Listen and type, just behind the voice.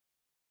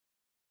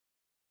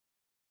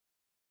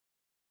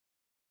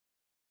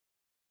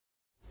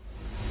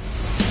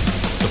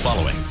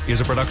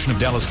is a production of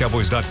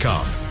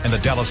DallasCowboys.com and the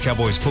Dallas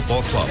Cowboys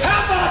Football Club.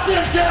 How about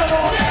them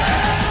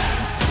Cowboys?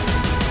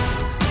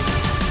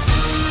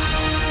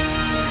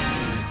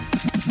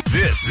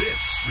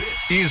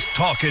 This is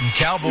Talkin'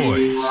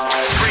 Cowboys.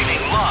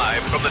 Streaming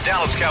live from the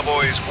Dallas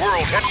Cowboys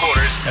World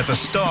Headquarters at the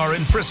Star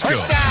in Frisco.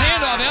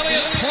 Handoff,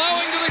 Elliott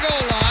plowing to the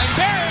goal line.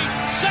 Barry,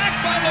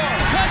 sacked by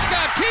Lawrence.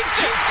 Prescott keeps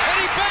it, and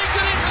he bangs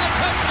it in for the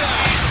touchdown.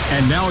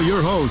 And now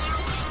your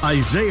hosts,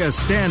 Isaiah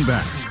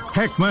Stanback,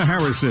 Heckma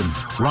Harrison,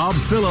 Rob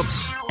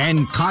Phillips,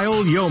 and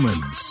Kyle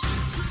Yeomans.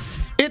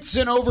 It's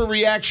an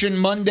Overreaction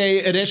Monday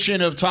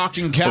edition of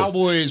Talking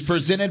Cowboys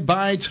presented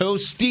by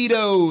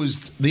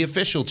Tostitos, the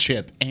official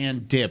chip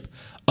and dip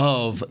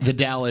of the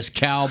Dallas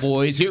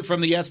Cowboys. Here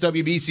from the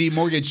SWBC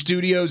Mortgage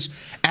Studios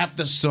at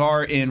the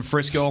Star in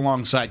Frisco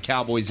alongside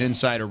Cowboys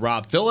insider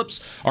Rob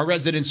Phillips, our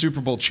resident Super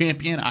Bowl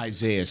champion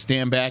Isaiah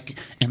Stanback,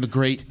 and the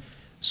great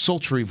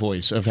sultry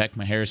voice of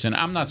Heckma Harrison.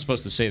 I'm not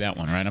supposed to say that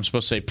one, right? I'm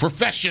supposed to say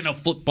professional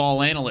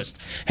football analyst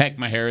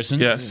Heckma Harrison.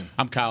 Yes.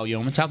 I'm Kyle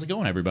Yeomans. How's it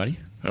going, everybody?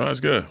 Oh,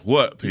 that's good.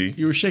 What, P?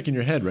 You were shaking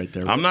your head right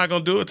there. I'm not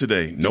going to do it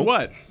today. Nope.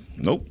 What?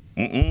 Nope.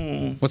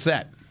 What's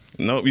that?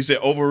 Nope. You said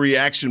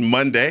Overreaction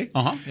Monday.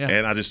 Yeah.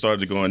 And I just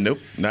started going, nope,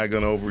 not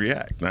going to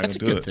overreact. Not That's a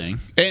gonna good do it. thing.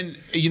 And,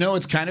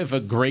 it's kind of a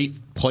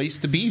great place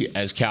to be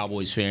as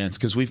Cowboys fans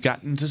because we've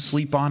gotten to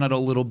sleep on it a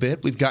little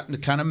bit. We've gotten to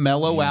kind of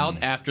mellow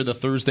out after the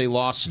Thursday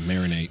loss.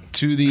 Marinate.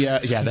 To the,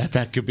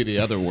 that could be the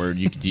other word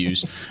you could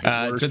use,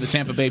 to the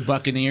Tampa Bay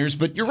Buccaneers.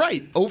 But you're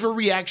right.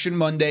 Overreaction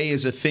Monday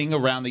is a thing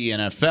around the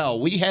NFL.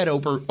 We had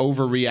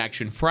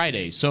Overreaction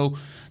Friday. So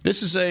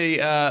this is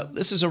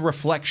a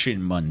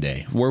reflection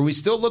Monday where we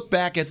still look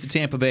back at the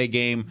Tampa Bay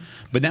game,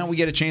 but now we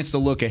get a chance to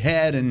look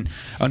ahead. And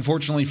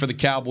unfortunately for the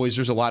Cowboys,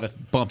 there's a lot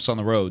of bumps on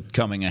the road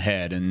coming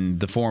ahead in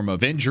the form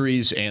of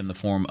injuries and the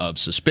form of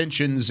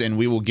suspensions, and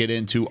we will get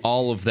into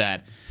all of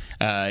that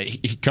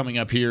coming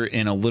up here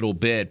in a little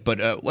bit.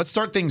 But let's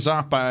start things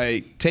off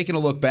by taking a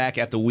look back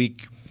at the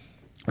week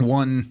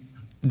one,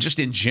 just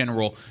in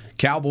general.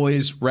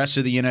 Cowboys, rest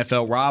of the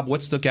NFL. Rob,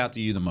 what stuck out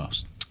to you the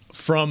most?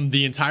 From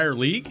the entire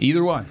league?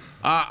 Either one.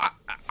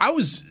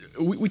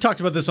 We talked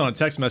about this on a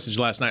text message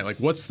last night. Like,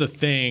 what's the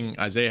thing?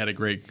 Isaiah had a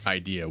great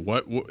idea.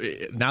 What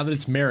now that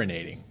it's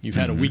marinating, you've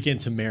had a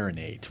weekend to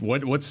marinate.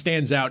 What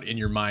stands out in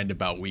your mind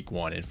about week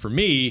one? And for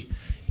me,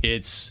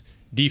 it's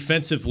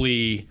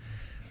defensively.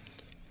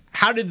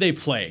 How did they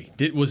play?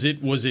 Was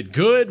it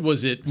good?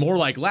 Was it more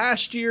like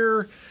last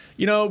year?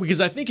 Because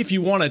I think if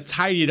you want to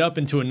tidy it up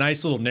into a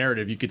nice little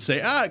narrative, you could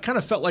say, it kind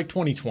of felt like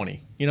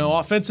 2020.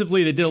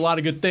 Offensively, they did a lot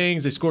of good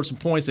things. They scored some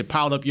points. They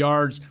piled up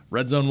yards.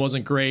 Red zone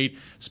wasn't great.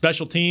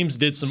 Special teams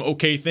did some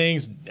okay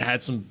things,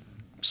 had some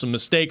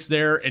mistakes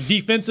there. And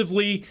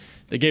defensively,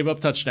 they gave up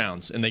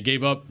touchdowns, and they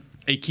gave up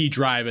a key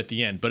drive at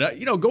the end. But,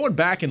 going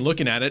back and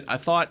looking at it, I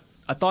thought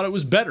it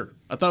was better.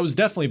 I thought it was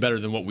definitely better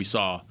than what we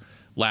saw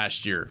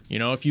last year.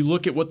 If you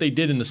look at what they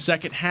did in the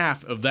second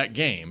half of that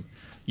game,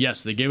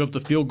 yes, they gave up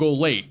the field goal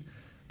late,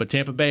 but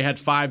Tampa Bay had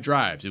 5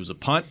 drives. It was a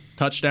punt,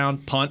 touchdown,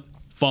 punt,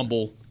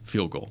 fumble,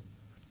 field goal.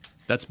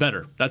 That's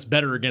better. That's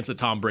better against a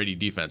Tom Brady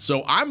defense.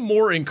 So I'm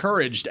more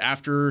encouraged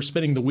after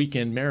spending the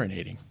weekend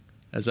marinating,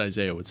 as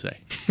Isaiah would say.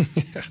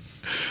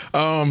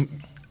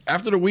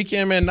 After the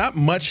weekend, man, not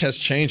much has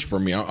changed for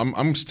me.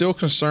 I'm still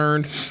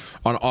concerned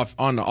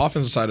on the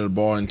offensive side of the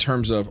ball in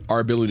terms of our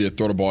ability to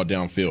throw the ball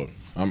downfield.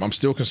 I'm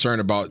still concerned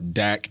about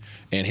Dak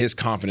and his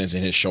confidence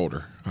in his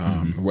shoulder,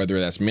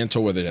 whether that's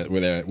mental,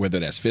 whether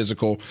that's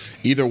physical.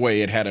 Either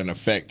way, it had an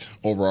effect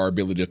over our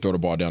ability to throw the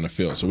ball down the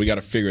field. So we got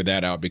to figure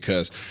that out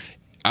because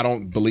I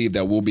don't believe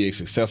that we'll be as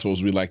successful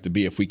as we'd like to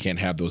be if we can't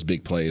have those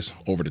big plays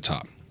over the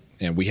top.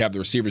 And we have the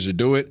receivers to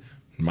do it.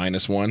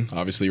 -1,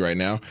 obviously, right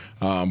now.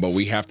 But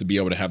we have to be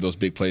able to have those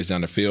big plays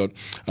down the field.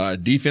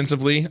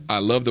 Defensively, I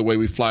love the way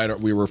we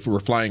were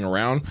flying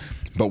around,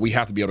 but we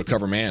have to be able to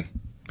cover man.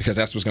 Because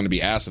that's what's going to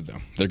be asked of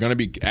them. They're going to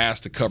be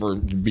asked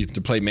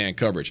to play man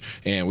coverage.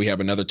 And we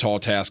have another tall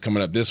task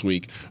coming up this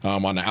week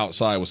on the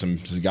outside with some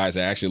guys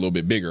that are actually a little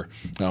bit bigger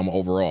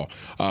overall.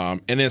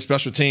 And then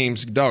special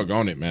teams,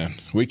 doggone it, man.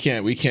 We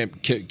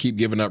can't keep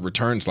giving up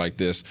returns like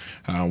this.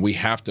 We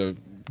have to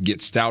get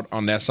stout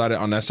on that side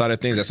of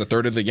things. That's a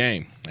third of the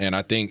game. And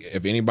I think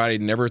if anybody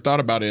never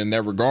thought about it in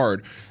that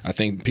regard, I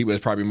think people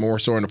is probably more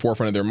so in the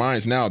forefront of their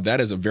minds now.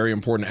 That is a very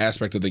important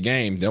aspect of the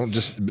game. Don't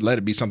just let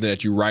it be something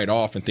that you write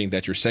off and think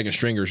that your second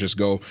stringers just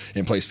go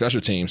and play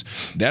special teams.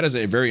 That is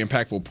a very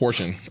impactful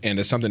portion, and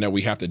it's something that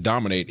we have to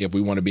dominate if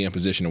we want to be in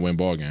position to win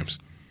ball games.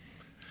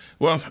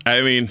 Well, I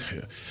mean,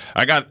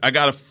 I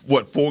got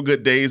 4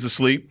 good days of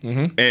sleep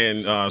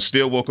and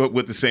still woke up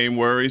with the same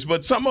worries.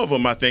 But some of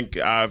them, I think,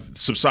 I've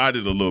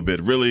subsided a little bit.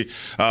 Really,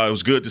 it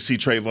was good to see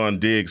Trayvon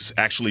Diggs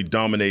actually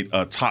dominate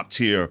a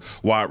top-tier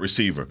wide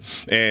receiver.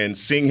 And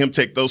seeing him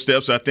take those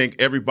steps, I think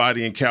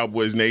everybody in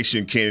Cowboys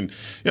Nation can,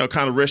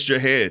 kind of rest your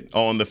head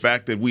on the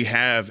fact that we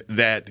have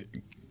that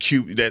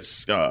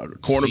that's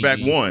cornerback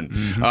CD.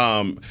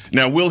 One.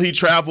 Now, will he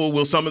travel?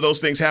 Will some of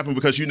those things happen?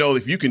 Because,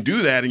 if you can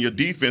do that in your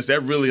defense,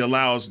 that really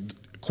allows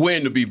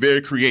Quinn to be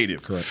very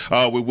creative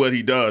with what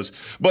he does.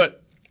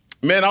 But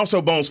Man,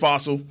 also Bones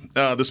Fossil,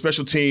 the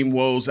special team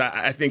woes.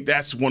 I think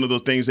that's one of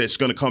those things that's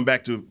going to come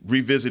back to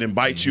revisit and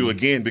bite you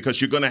again, because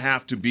you're going to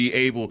have to be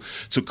able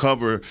to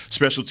cover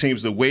special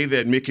teams the way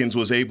that Mickens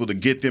was able to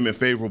get them in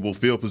favorable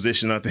field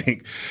position. I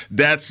think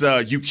that's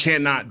you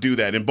cannot do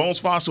that. And Bones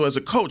Fossil, as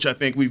a coach, I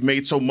think we've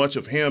made so much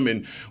of him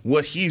and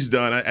what he's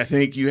done. I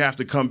think you have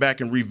to come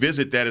back and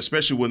revisit that,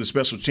 especially when the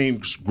special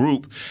teams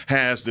group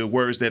has the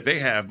words that they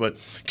have. But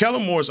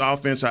Kellen Moore's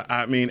offense,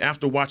 I mean,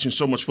 after watching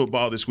so much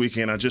football this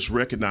weekend, I just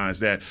recognize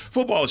that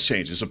football has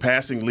changed. It's a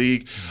passing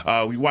league.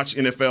 We watched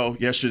NFL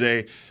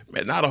yesterday.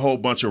 Man, not a whole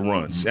bunch of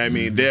runs. I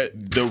mean,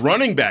 the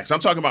running backs. I'm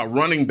talking about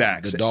running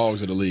backs. The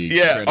dogs of the league.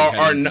 Yeah,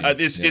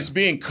 it's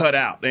being cut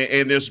out,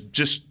 and there's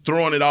just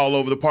throwing it all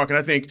over the park. And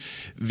I think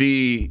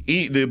the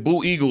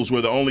Blue Eagles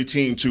were the only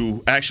team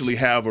to actually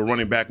have a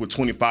running back with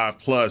 25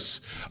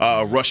 plus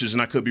rushes.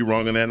 And I could be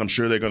wrong on that. I'm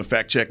sure they're going to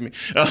fact check me,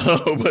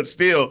 but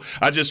still,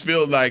 I just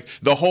feel like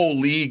the whole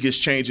league is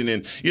changing.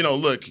 And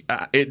look,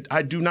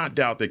 I do not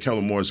doubt that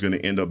Kellen Moore is going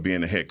to end up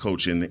being a head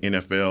coach in the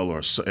NFL or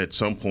at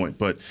some point.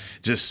 But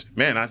just,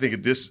 man, I think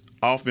if this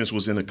offense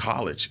was in a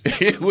college,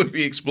 it would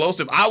be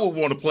explosive. I would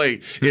want to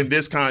play in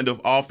this kind of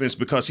offense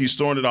because he's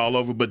throwing it all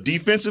over. But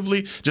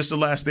defensively, just the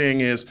last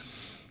thing is,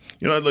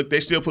 look,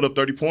 they still put up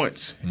 30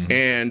 points.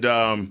 And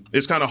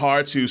it's kind of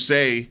hard to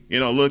say,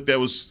 look,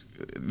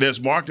 there's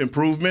marked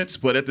improvements,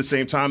 but at the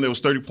same time, there was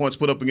 30 points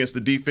put up against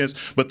the defense.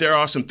 But there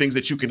are some things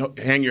that you can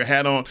hang your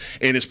hat on,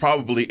 and it's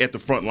probably at the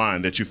front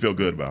line that you feel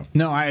good about.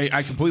 No,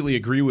 I completely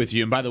agree with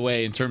you. And by the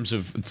way, in terms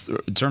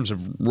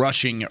of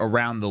rushing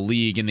around the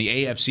league in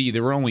the AFC,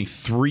 there were only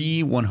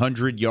 3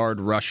 100-yard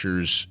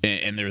rushers,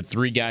 and there are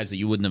 3 guys that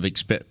you wouldn't have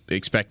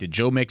expected: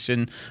 Joe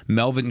Mixon,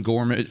 Melvin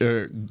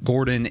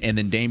Gordon, and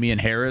then Damian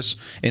Harris.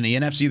 In the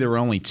NFC, there were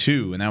only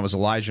 2, and that was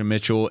Elijah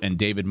Mitchell and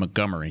David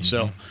Montgomery.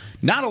 So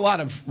not a lot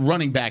of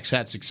running backs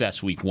had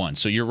success week 1.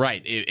 So you're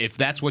right. If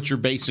that's what you're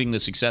basing the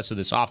success of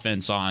this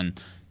offense on,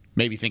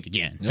 maybe think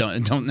again.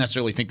 Yep. Don't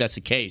necessarily think that's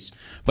the case.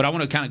 But I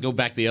want to kind of go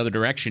back the other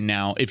direction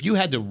now. If you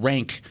had to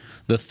rank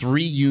the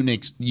 3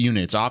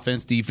 units,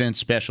 offense, defense,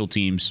 special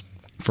teams,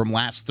 from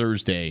last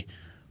Thursday,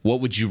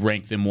 what would you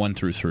rank them 1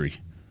 through 3?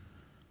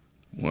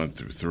 1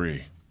 through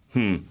 3.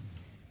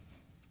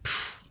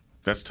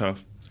 That's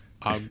tough.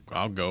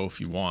 I'll go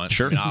if you want.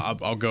 Sure.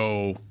 I'll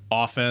go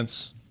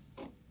offense,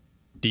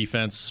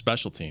 defense,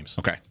 special teams.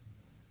 Okay.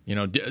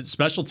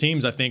 Special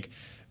teams, I think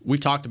we've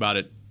talked about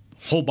it.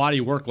 Whole body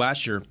of work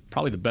last year,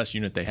 probably the best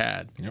unit they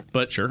had. Yep.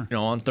 But sure.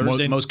 On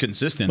Thursday, most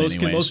consistent,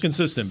 anyways. Most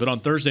consistent. But on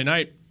Thursday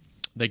night,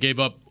 they gave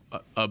up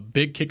a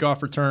big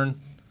kickoff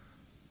return,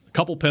 a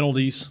couple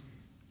penalties,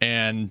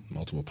 and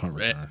multiple punt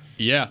return.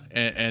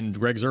 And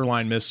Greg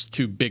Zuerlein missed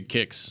 2 big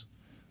kicks,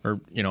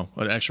 or an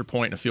extra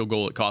point and a field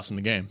goal that cost him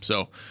the game.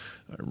 So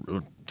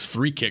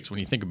 3 kicks when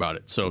you think about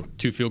it. So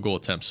 2 field goal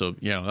attempts. So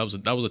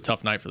that was a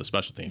tough night for the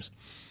special teams.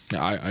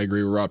 Yeah, I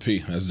agree with Rob P.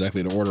 That's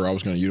exactly the order I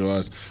was going to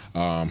utilize.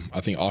 I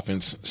think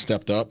offense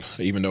stepped up.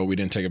 Even though we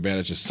didn't take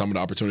advantage of some of the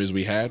opportunities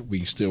we had,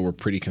 we still were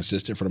pretty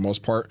consistent for the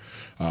most part.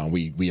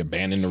 We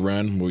abandoned the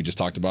run. We just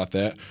talked about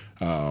that.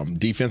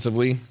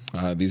 Defensively,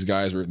 these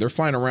guys they're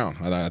flying around.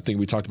 I think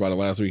we talked about it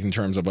last week in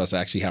terms of us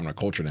actually having a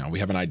culture now. We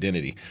have an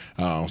identity.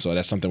 So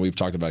that's something we've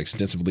talked about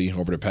extensively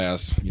over the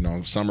past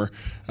summer.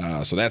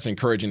 So that's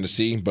encouraging to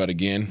see. But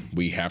again,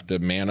 we have to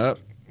man up.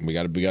 We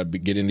got to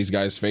get in these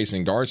guys' face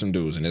and guard some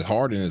dudes, and it's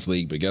hard in this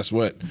league. But guess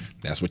what?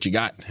 That's what you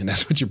got, and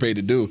that's what you're paid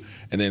to do.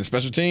 And then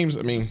special teams.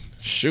 I mean,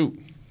 shoot.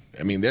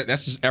 I mean,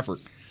 that's just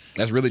effort.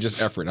 That's really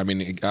just effort. I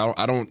mean,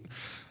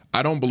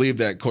 I don't believe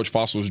that Coach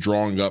Fossil's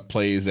drawing up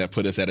plays that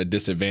put us at a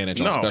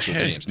disadvantage on special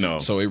teams. No.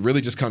 So it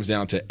really just comes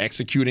down to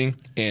executing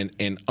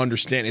and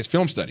understanding. It's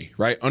film study,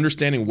 right?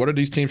 Understanding what are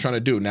these teams trying to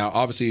do. Now,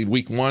 obviously,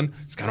 week 1,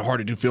 it's kind of hard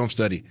to do film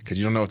study because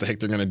you don't know what the heck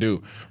they're going to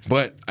do.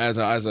 But as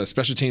a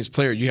special teams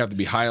player, you have to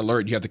be high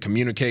alert. You have to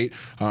communicate.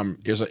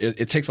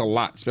 It takes a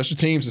lot. Special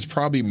teams is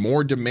probably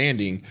more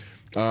demanding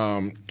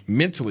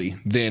mentally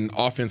than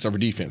offense over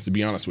defense, to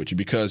be honest with you,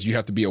 because you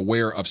have to be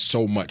aware of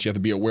so much. You have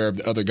to be aware of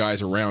the other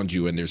guys around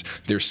you, and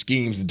there's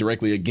schemes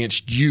directly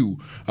against you,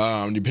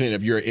 depending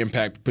if you're an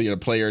impact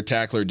player,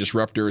 tackler,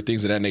 disruptor,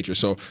 things of that nature.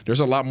 So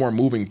there's a lot more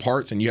moving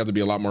parts, and you have to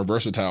be a lot more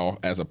versatile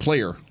as a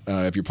player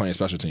if you're playing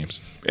special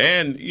teams.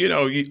 And you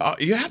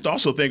have to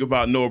also think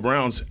about Noah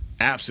Brown's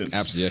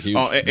absence. Yeah, huge.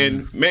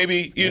 And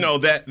maybe,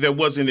 that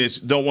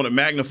wasn't don't want to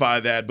magnify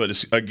that,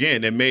 but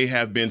again, it may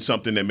have been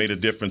something that made a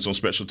difference on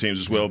special teams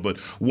as well. But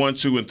 1,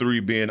 2, and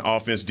 3 being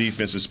offense,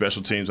 defense, and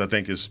special teams, I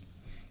think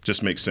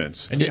just makes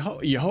sense. And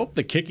you hope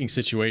the kicking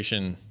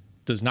situation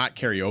does not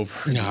carry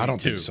over. No, I don't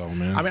think so,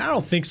 man. I mean, I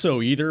don't think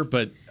so either,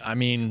 but I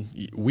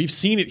mean, we've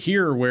seen it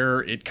here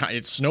where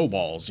it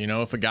snowballs,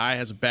 if a guy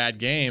has a bad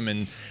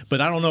game, but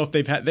I don't know if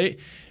they've had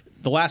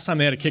the last time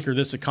they had a kicker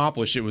this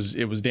accomplished, it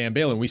was Dan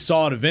Bailey. And we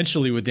saw it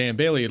eventually with Dan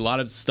Bailey. A lot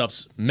of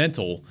stuff's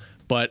mental,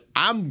 but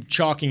I'm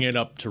chalking it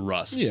up to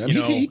rust. Yeah,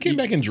 he came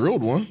back and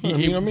drilled one.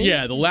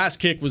 Yeah, the last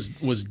kick was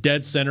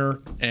dead center.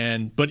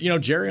 But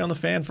Jerry on the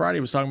Fan Friday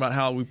was talking about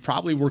how we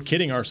probably were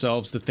kidding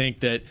ourselves to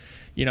think that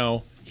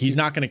He's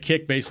not going to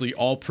kick basically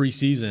all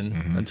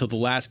preseason until the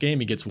last game.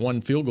 He gets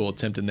one field goal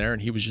attempt in there,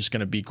 and he was just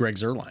going to beat Greg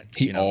Zuerlein.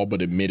 He all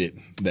but admitted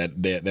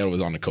that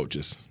was on the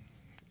coaches.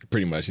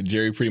 Pretty much.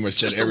 Jerry pretty much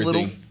said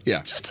everything.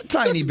 Just a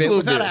tiny bit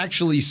without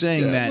actually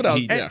saying that.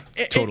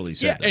 Totally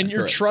said that. And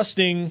you're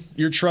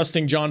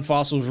trusting John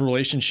Fossil's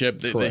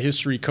relationship, the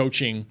history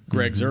coaching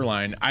Greg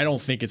Zuerlein. I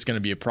don't think it's going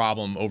to be a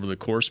problem over the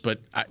course, but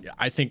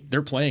I think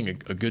they're playing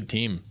a good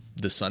team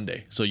this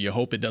Sunday. So you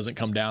hope it doesn't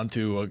come down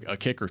to a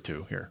kick or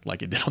two here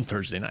like it did on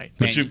Thursday night.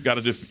 But you've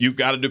got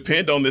to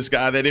depend on this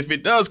guy that if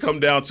it does come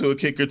down to a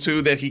kick or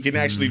two, that he can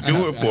actually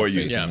do it for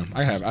you. Yeah,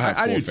 I have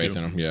full faith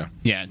in him. Yeah.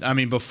 Yeah, I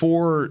mean,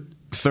 before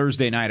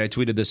Thursday night, I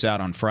tweeted this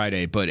out on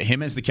Friday, but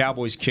him as the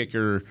Cowboys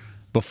kicker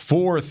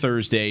before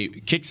Thursday,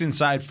 kicks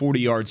inside 40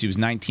 yards, he was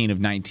 19 of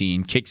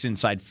 19. Kicks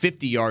inside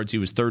 50 yards, he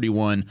was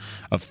 31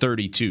 of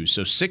 32.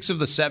 So 6 of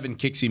the 7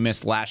 kicks he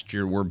missed last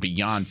year were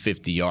beyond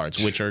 50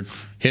 yards, which are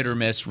hit or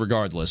miss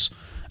regardless.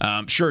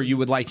 Sure, you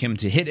would like him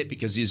to hit it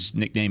because his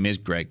nickname is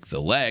Greg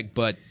the Leg,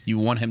 but you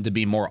want him to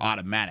be more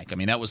automatic. I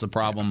mean, that was the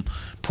problem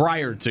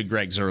prior to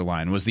Greg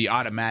Zuerlein, was the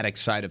automatic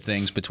side of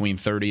things between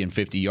 30 and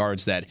 50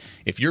 yards, that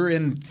if you're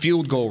in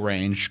field goal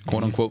range,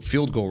 quote-unquote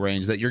field goal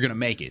range, that you're going to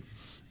make it.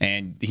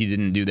 And he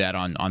didn't do that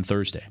on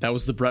Thursday. That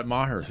was the Brett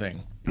Maher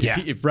thing. Yeah.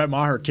 If Brett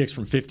Maher kicks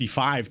from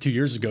 55 2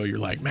 years ago, you're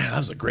like, man, that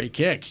was a great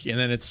kick. And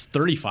then it's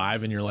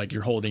 35, and you're like,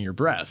 you're holding your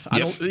breath.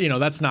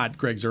 That's not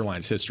Greg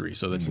Zuerlein's history,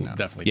 so that's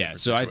definitely a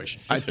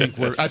situation. I think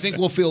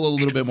we'll feel a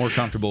little bit more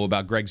comfortable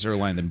about Greg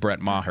Zuerlein than Brett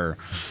Maher.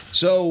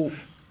 So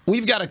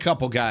we've got a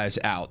couple guys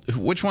out.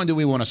 Which one do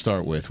we want to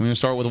start with? We want to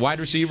start with the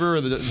wide receiver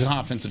or the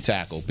offensive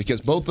tackle?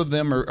 Because both of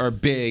them are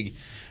big.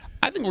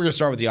 I think we're going to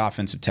start with the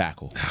offensive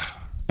tackle.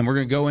 And we're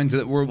going to go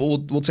into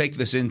we'll take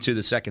this into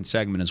the second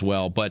segment as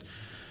well. But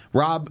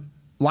Rob,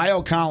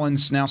 La'el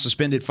Collins now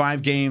suspended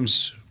 5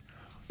 games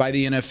by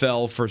the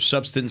NFL for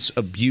substance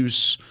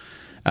abuse.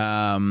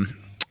 I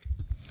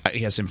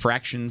guess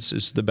infractions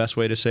is the best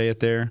way to say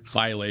it there.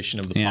 Violation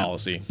of the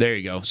policy. There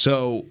you go.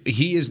 So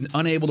he is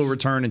unable to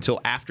return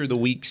until after the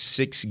Week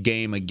 6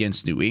 game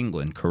against New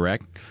England,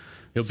 correct?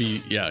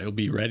 He'll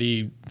be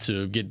ready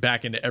to get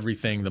back into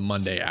everything the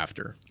Monday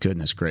after.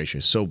 Goodness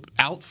gracious. So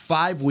out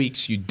 5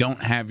 weeks, you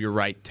don't have your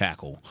right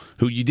tackle,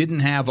 who you didn't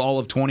have all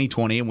of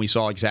 2020, and we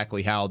saw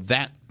exactly how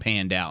that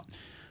panned out.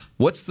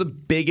 What's the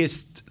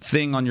biggest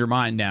thing on your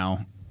mind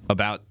now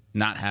about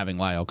not having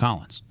La'el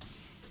Collins?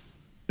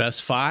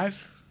 Best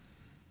 5?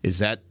 It's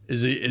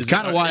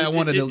kind of why I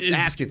wanted to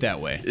ask it that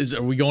way.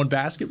 Are we going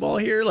basketball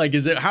here? Like,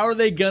 how are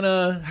they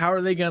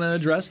gonna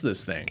address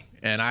this thing?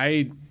 And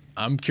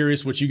I'm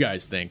curious what you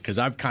guys think, because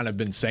I've kind of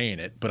been saying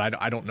it, but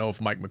I don't know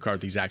if Mike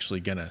McCarthy's actually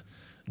going to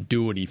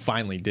do what he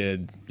finally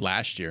did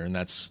last year, and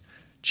that's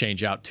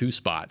change out 2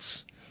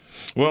 spots.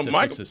 Well,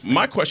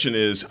 my question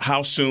is,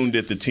 how soon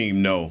did the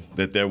team know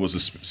that there was a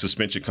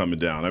suspension coming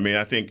down? I mean,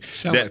 I think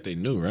like they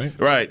knew, right?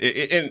 Right,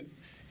 if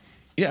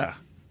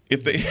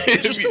they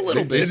just a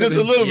little bit,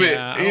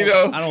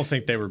 I don't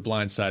think they were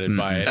blindsided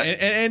by it.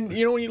 And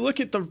when you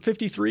look at the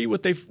 53,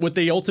 what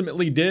they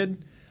ultimately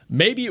did.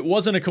 Maybe it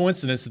wasn't a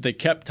coincidence that they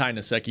kept Ty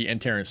Nsekhe and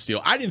Terrence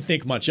Steele. I didn't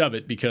think much of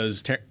it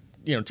because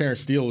Terrence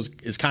Steele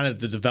is kind of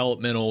the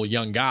developmental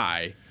young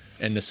guy,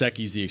 and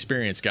Nsekhe's the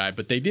experienced guy.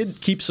 But they did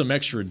keep some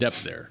extra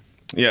depth there.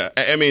 Yeah,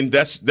 I mean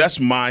that's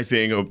my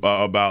thing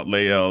about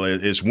La'el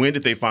is when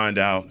did they find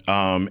out,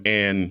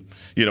 and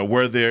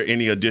were there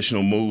any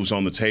additional moves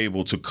on the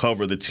table to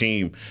cover the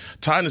team?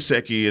 Ty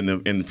Nsekhe in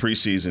the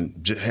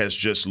preseason has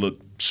just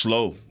looked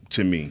slow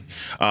to me.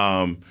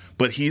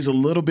 But he's a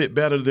little bit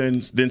better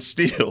than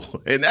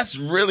Steele, and that's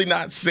really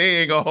not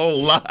saying a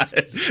whole lot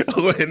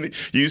when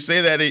you say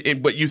that.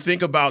 But you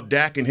think about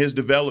Dak and his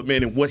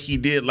development and what he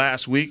did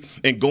last week,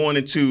 and going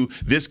into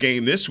this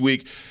game this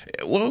week.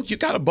 Well, you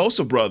got a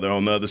Bosa brother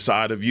on the other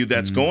side of you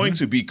that's going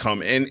to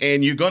become,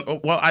 and you're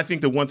going. Well, I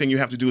think the one thing you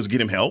have to do is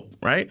get him help,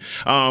 right?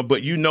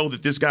 But you know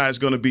that this guy is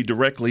going to be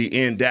directly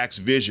in Dak's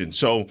vision.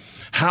 So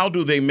how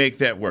do they make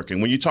that work?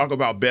 And when you talk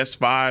about best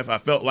 5, I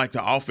felt like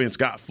the offense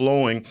got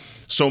flowing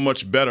so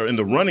much better in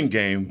the running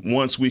game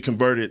once we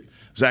converted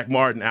Zach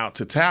Martin out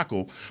to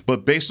tackle.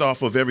 But based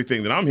off of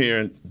everything that I'm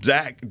hearing,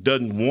 Zach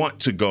doesn't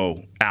want to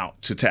go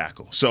out to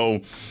tackle.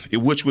 So,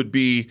 which would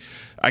be,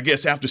 I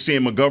guess, after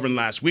seeing McGovern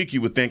last week,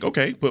 you would think,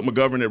 okay, put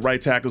McGovern at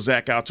right tackle,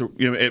 Zach out to,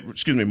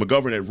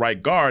 McGovern at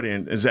right guard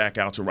and Zach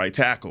out to right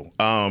tackle.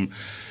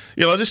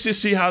 Just to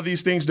see how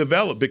these things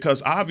develop,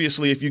 because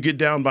obviously if you get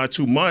down by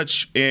too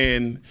much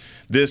in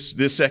this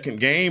second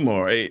game,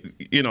 or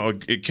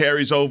it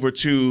carries over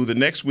to the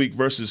next week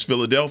versus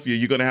Philadelphia,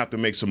 you're going to have to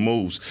make some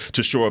moves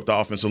to shore up the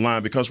offensive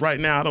line, because right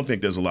now I don't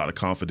think there's a lot of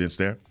confidence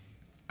there.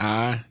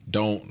 I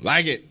don't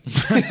like it.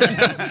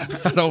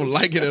 I don't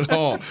like it at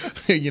all.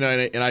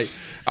 And I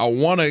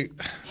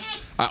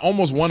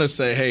almost want to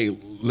say, hey,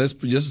 let's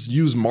just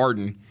use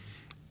Martin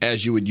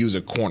as you would use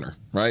a corner,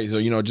 right? So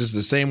just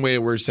the same way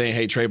we're saying,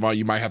 hey, Trayvon,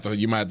 you might have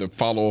to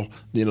follow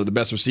the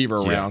best receiver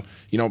around.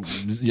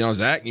 Yeah.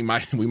 Zach, we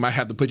might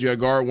have to put you at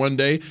guard one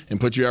day and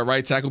put you at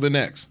right tackle the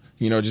next.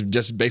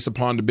 just based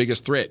upon the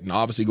biggest threat. And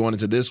obviously going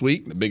into this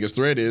week, the biggest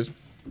threat is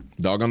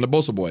doggone the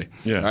Bosa boy.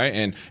 Yeah.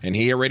 Right? And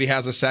he already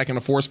has a sack and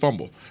a forced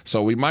fumble.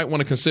 So we might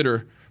want to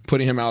consider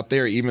putting him out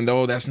there, even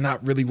though that's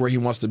not really where he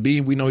wants to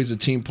be. We know he's a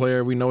team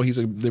player. We know he's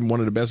one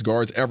of the best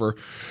guards ever.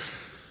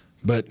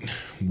 But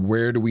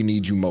where do we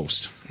need you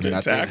most? And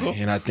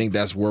I think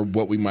that's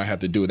what we might have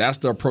to do. That's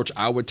the approach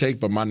I would take,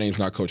 but my name's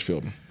not Coach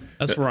Philbin.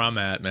 That's where I'm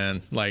at,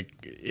 man. Like,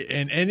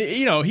 and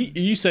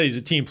you say he's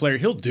a team player.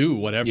 He'll do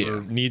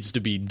whatever needs to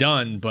be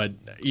done. But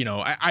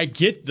I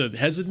get the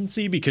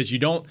hesitancy because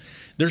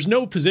there's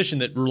no position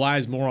that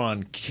relies more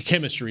on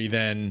chemistry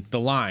than the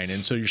line,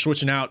 and so you're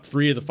switching out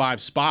 3 of the 5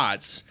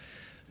 spots.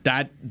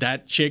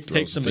 That chick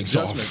takes some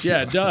adjustments.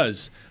 Yeah, it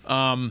does.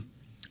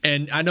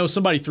 And I know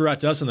somebody threw out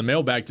to us in the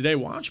mailbag today,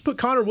 why don't you put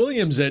Connor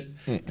Williams at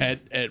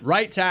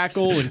right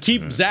tackle and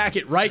keep Zach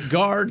at right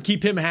guard,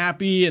 keep him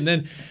happy, and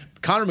then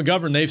Connor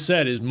McGovern, they've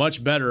said, is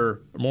much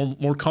better,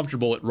 more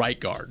comfortable at right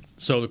guard.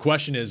 So the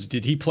question is,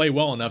 did he play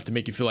well enough to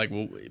make you feel like,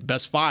 well,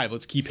 best 5,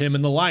 let's keep him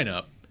in the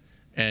lineup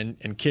and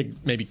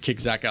kick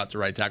Zach out to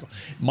right tackle?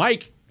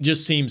 Mike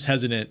just seems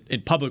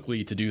hesitant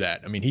publicly to do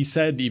that. I mean, he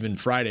said even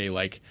Friday,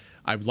 like,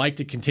 I'd like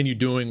to continue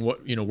doing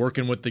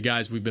working with the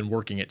guys we've been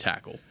working at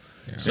tackle.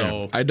 Yeah.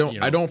 So I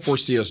don't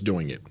foresee us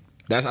doing it.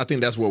 I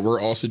think that's what we're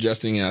all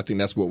suggesting, and I think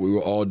that's what we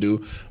will all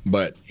do.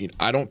 But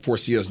I don't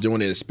foresee us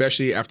doing it,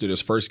 especially after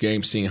this first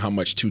game, seeing how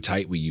much too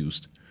tight we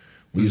used.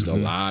 We used a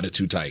lot of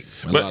too tight,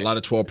 a lot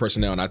of 12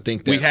 personnel, and I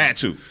think that we had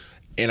to.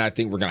 And I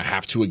think we're going to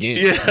have to again.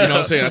 Yeah. You know what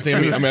I'm saying? I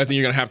think you're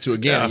going to have to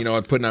again.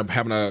 Yeah.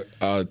 Having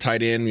a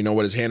tight end,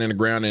 with his hand in the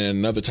ground, and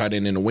another tight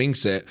end in the wing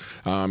set,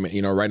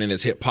 right in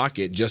his hip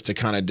pocket, just to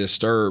kind of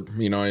disturb,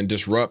 and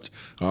disrupt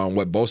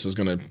what Bosa's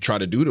going to try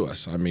to do to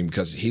us. I mean,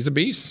 because he's a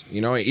beast.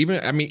 Even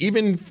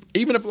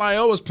if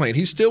Lyle was playing,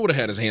 he still would have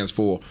had his hands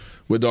full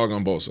with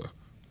doggone Bosa.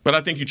 But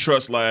I think you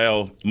trust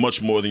Lyle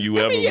much more than you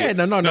ever would. Yeah,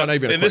 not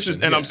even.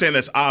 And I'm saying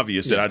that's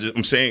obvious that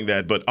I'm saying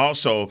that, but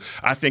also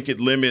I think it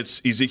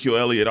limits Ezekiel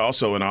Elliott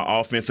also in our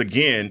offense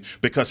again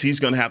because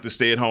he's going to have to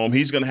stay at home.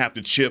 He's going to have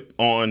to chip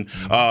on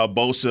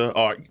Bosa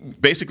or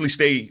basically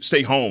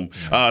stay home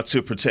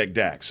to protect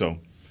Dak. So.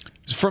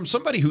 From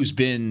somebody who's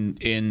been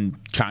in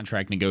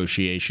contract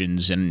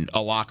negotiations and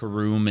a locker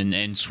room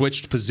and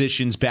switched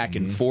positions back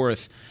and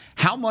forth,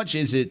 how much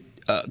is it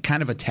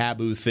kind of a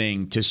taboo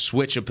thing to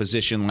switch a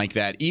position like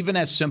that, even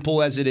as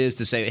simple as it is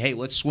to say, hey,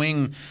 let's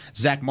swing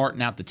Zach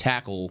Martin out the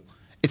tackle?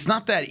 It's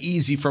not that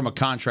easy from a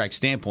contract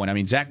standpoint. I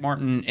mean, Zach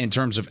Martin, in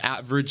terms of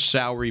average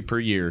salary per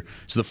year,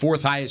 is the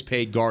 4th highest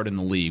paid guard in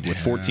the league with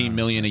 $14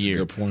 million a year.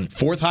 Good point.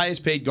 4th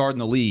highest paid guard in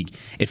the league.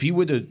 If he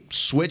were to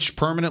switch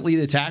permanently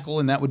to tackle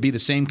and that would be the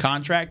same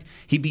contract,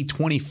 he'd be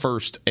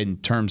 21st in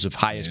terms of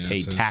highest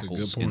paid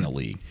tackles in the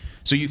league.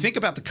 So you think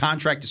about the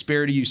contract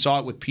disparity. You saw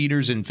it with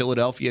Peters in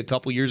Philadelphia a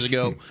couple years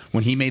ago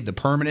when he made the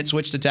permanent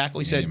switch to tackle.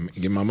 He said,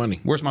 give my money.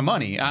 Where's my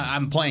money?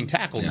 I'm playing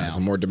tackle now. It's a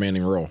more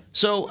demanding role.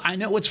 So I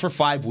know it's for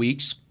 5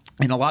 weeks.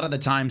 And a lot of the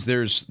times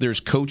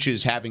there's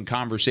coaches having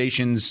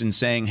conversations and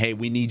saying, hey,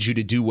 we need you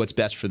to do what's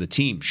best for the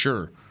team.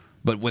 Sure.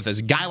 But with a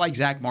guy like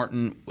Zach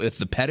Martin, with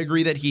the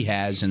pedigree that he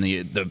has and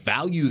the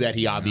value that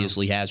he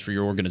obviously has for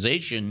your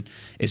organization,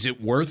 is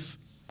it worth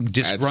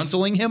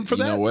disgruntling him for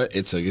that? You know what?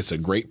 It's a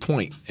great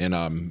point.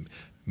 And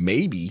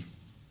maybe,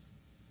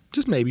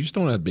 just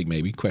throwing out a big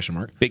maybe, question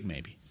mark. Big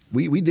maybe.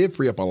 We did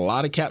free up a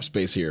lot of cap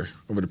space here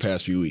over the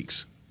past few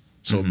weeks.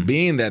 So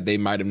being that they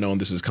might have known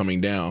this is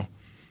coming down,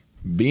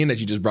 being that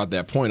you just brought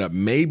that point up,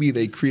 maybe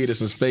they created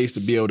some space to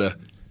be able to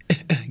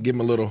give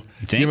him a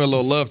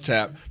little love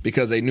tap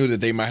because they knew that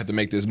they might have to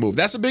make this move.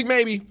 That's a big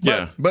maybe.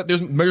 But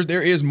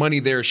there is money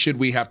there should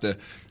we have to,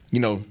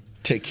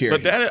 take care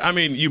of it. But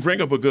you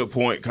bring up a good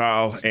point,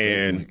 Kyle,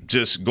 and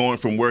just going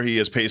from where he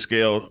is pay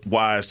scale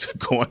wise to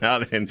going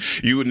out and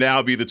you would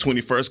now be the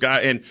 21st guy.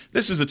 And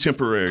this is a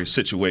temporary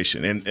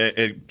situation.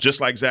 And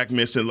just like Zach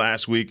mentioned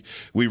last week,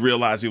 we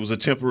realized it was a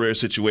temporary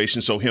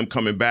situation. So him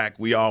coming back,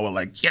 we all were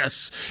like,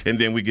 yes. And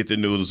then we get the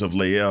news of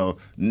Lael.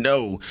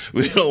 No,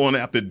 we don't want to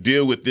have to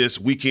deal with this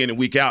week in and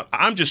week out.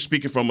 I'm just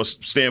speaking from a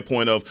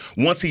standpoint of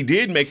once he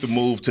did make the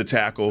move to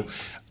tackle,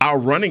 our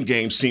running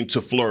game seemed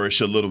to flourish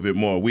a little bit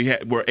more. We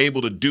were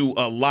able to do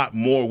a lot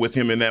more with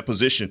him in that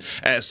position,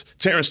 as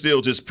Terrence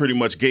Steele just pretty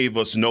much gave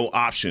us no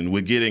option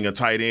with getting a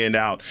tight end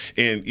out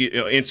and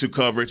into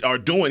coverage or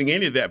doing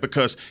any of that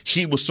because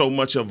he was so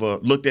much of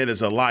looked at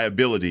as a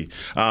liability.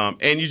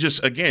 And you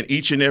just, again,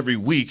 each and every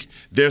week,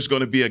 there's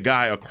going to be a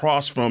guy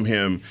across from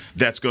him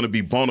that's going to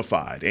be bona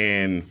fide.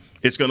 And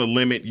it's going to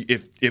limit,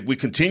 if we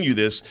continue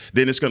this,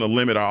 then it's going to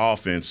limit our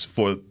offense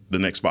for the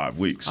next 5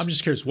 weeks. I'm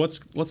just curious,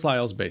 what's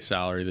Lyle's base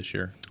salary this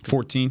year?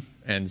 14.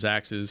 And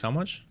Zach's is how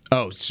much?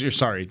 Oh,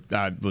 sorry.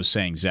 I was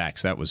saying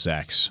Zach's. That was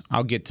Zach's.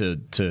 I'll get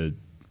to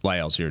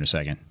Lyle's here in a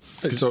second.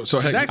 So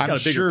Zach's got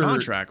a bigger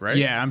contract, right?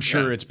 Yeah, I'm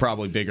sure it's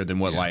probably bigger than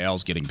what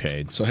Lyle's getting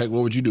paid. So,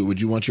 what would you do? Would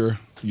you want your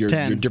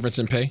difference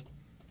in pay?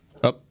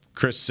 Oh,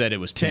 Chris said it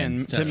was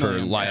 10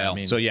 for Lyle.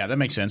 Yeah, so, that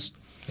makes sense.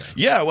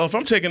 Yeah, well, if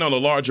I'm taking on a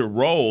larger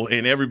role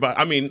and everybody,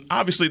 I mean,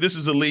 obviously this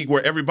is a league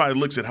where everybody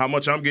looks at how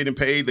much I'm getting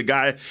paid. The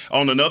guy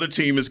on another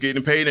team is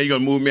getting paid. Now you're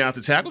going to move me out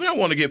to tackle. They don't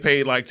want to get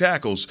paid like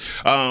tackles.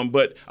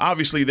 But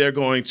obviously they're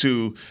going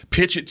to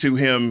pitch it to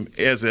him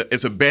as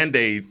a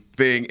Band-Aid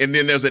thing, and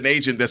then there's an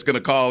agent that's going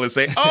to call and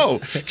say, "Oh,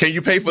 can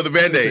you pay for the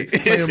Band-Aid?"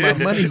 Paying my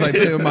money's like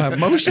paying my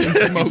emotions,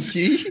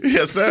 Smokey.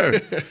 Yes, sir.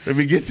 Let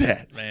me get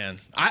that. Man,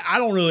 I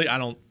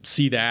don't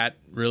see that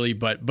really,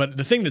 but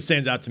the thing that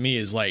stands out to me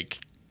is like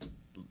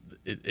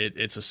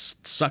it's a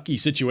sucky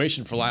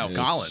situation for La'el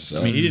Collins.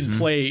 I mean, he didn't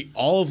play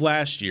all of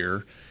last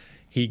year.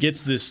 He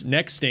gets this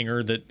neck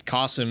stinger that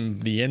costs him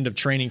the end of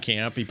training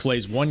camp. He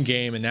plays one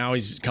game, and now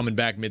he's coming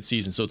back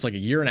midseason. So it's like a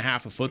year and a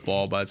half of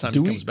football by the time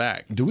he comes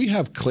back. Do we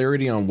have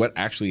clarity on what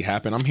actually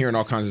happened? I'm hearing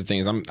all kinds of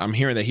things. I'm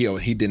hearing that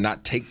he did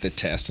not take the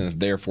test, and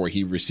therefore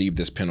he received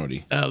this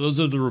penalty. Those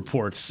are the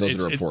reports. Those are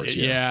the reports,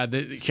 yeah.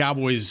 The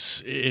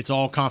Cowboys, it's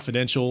all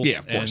confidential. Yeah,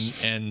 of course.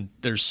 And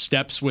there's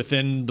steps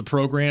within the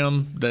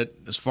program that,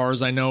 as far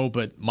as I know,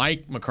 but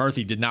Mike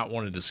McCarthy did not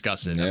want to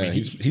discuss it. Yeah, I mean,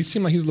 he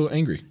seemed like he was a little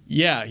angry.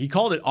 Yeah, he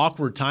called it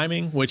awkward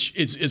timing, which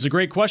is a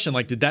great question.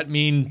 Like, did that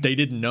mean they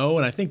didn't know?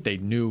 And I think they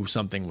knew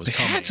something was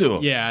coming. They had to.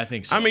 Yeah, I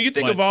think so. I mean, you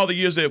think of all the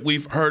years that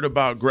we've heard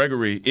about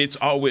Gregory, it's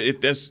always,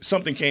 if there's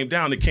something came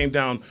down, it came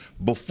down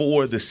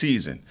before the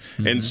season.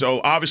 Mm-hmm. And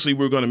so obviously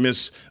we're going to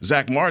miss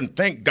Zach Martin.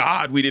 Thank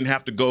God we didn't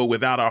have to go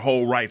without our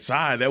whole right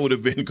side. That would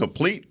have been a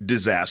complete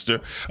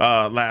disaster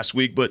last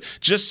week. But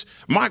just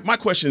my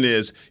question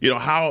is,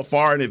 how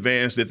far in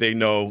advance did they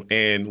know,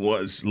 and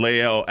was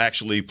La'el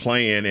actually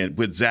playing, and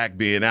with Zach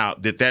being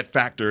out, did that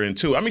factor in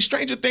too? I mean,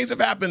 stranger things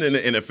have happened in the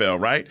NFL,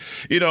 right?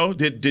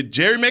 Did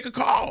Jerry make a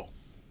call?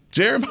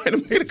 Jerry might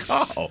have made a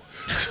call.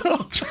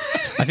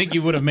 I think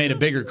you would have made a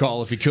bigger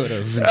call if you could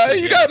have.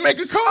 You got to make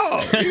a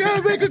call. You got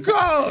to make a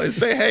call and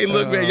say, "Hey,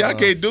 look, man, y'all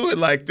can't do it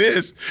like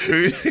this."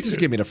 Just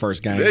give me the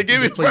first game.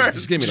 Give me first.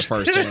 Just give me the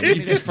first game.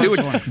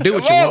 Do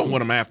what you want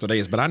with them after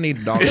this, but I need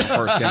the dog in the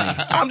first game.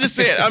 I'm just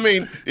saying. I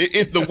mean,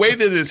 if the way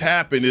that this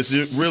happened is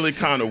really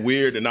kind of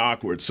weird and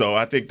awkward. So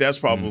I think that's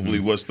probably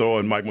what's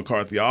throwing Mike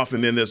McCarthy off.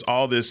 And then there's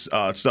all this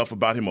stuff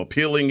about him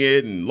appealing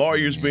it and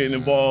lawyers being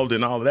involved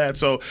and all of that.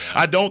 So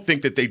I don't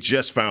think that they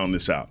just found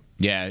this out.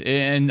 Yeah,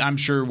 and I'm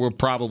sure we're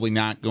probably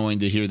not going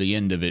to hear the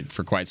end of it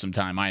for quite some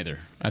time either.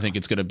 I think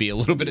it's going to be a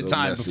little bit of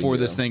time before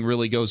this thing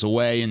really goes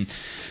away, and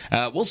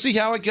we'll see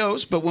how it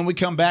goes. But when we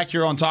come back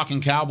here on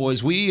Talking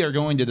Cowboys, we are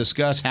going to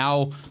discuss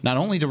how not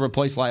only to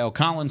replace La'el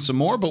Collins some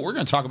more, but we're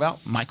going to talk about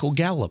Michael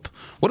Gallup.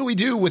 What do we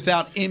do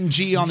without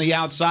MG on the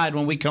outside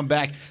when we come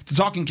back to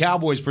Talking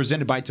Cowboys,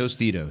 presented by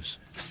Tostitos?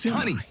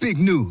 Honey, big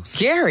news.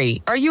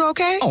 Gary, are you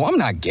okay? Oh, I'm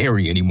not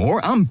Gary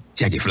anymore. I'm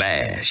Jackie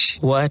Flash.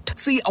 What?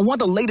 See, I want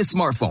the latest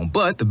smartphone,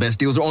 but the best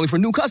deals are only for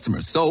new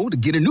customers. So, to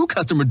get a new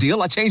customer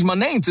deal, I changed my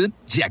name to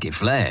Jackie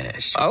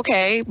Flash.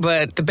 Okay,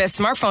 but the best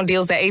smartphone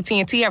deals at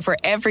AT&T are for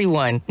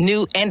everyone,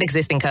 new and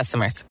existing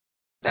customers.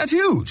 That's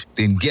huge.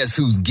 Then guess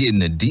who's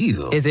getting a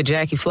deal? Is it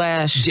Jackie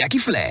Flash? Jackie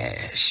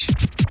Flash.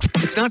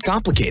 It's not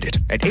complicated.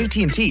 At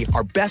AT&T,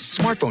 our best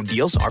smartphone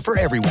deals are for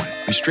everyone.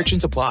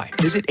 Restrictions apply.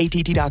 Visit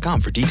AT&T.com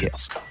for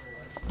details.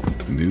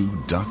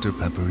 New Dr.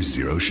 Pepper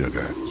Zero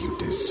Sugar. You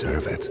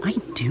deserve it. I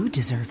do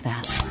deserve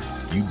that.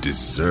 You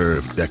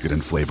deserve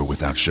decadent flavor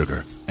without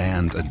sugar,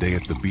 and a day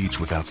at the beach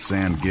without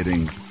sand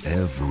getting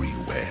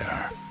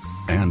everywhere.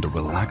 And a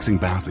relaxing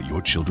bath that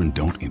your children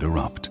don't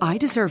interrupt. I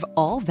deserve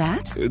all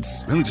that?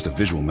 It's really just a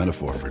visual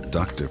metaphor for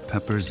Dr.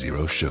 Pepper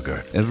Zero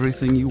Sugar.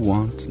 Everything you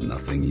want,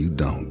 nothing you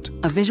don't.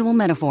 A visual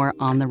metaphor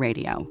on the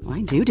radio.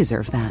 I do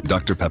deserve that.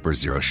 Dr. Pepper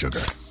Zero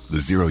Sugar. The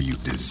zero you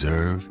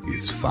deserve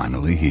is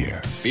finally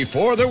here.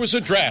 Before there was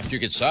a draft, you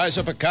could size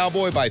up a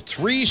cowboy by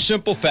 3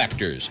 simple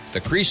factors: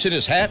 the crease in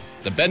his hat,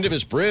 the bend of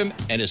his brim,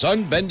 and his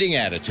unbending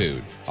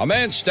attitude. A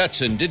man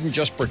Stetson didn't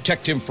just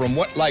protect him from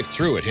what life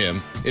threw at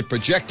him, it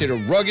projected a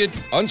rugged,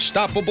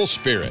 unstoppable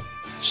spirit.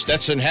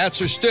 Stetson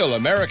hats are still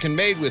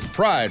American-made with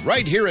pride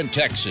right here in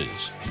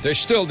Texas. They're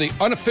still the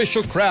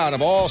unofficial crown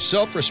of all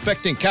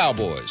self-respecting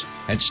cowboys,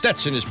 and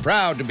Stetson is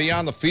proud to be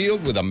on the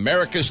field with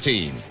America's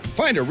team.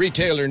 Find a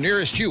retailer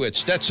nearest you at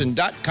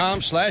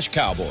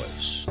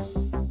Stetson.com/cowboys.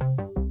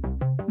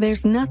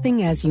 There's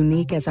nothing as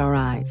unique as our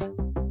eyes,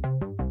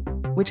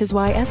 which is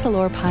why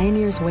Essilor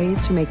pioneers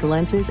ways to make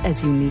lenses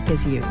as unique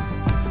as you.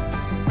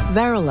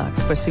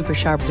 Verilux for super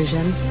sharp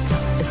vision,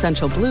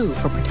 Essential Blue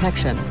for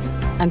protection,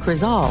 and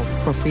Crizal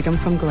for freedom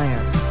from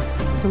glare.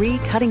 3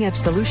 cutting-edge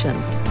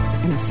solutions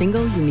in a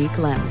single unique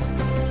lens.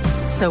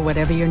 So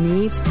whatever your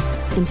needs,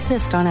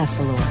 insist on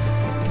Essilor.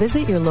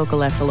 Visit your local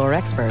Essilor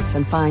experts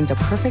and find the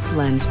perfect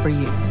lens for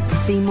you.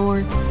 See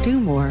more,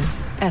 do more,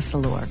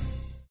 Essilor.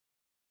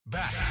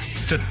 Back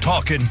to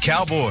Talking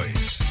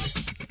Cowboys.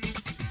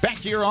 Back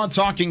here on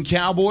Talking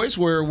Cowboys,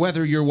 where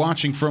whether you're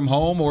watching from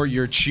home or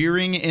you're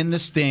cheering in the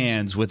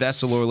stands, with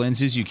Essilor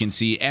lenses, you can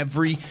see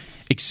every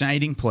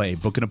exciting play.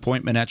 Book an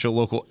appointment at your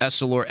local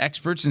Essilor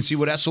experts and see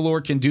what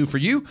Essilor can do for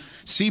you.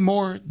 See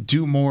more,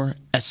 do more,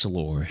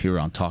 Essilor here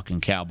on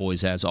Talking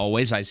Cowboys. As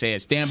always, Isaiah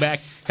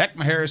Stanback,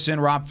 Heckma Harrison,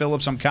 Rob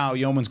Phillips. I'm Kyle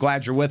Yeomans.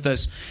 Glad you're with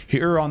us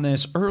here on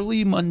this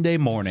early Monday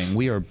morning.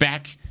 We are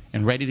back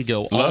and ready to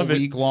go all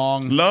week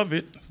long. Love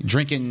it.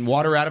 Drinking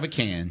water out of a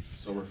can.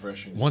 So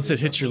refreshing. Once it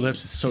hits your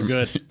lips, it's so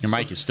good. Your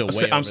mic is still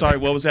way I'm sorry,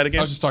 what was that again?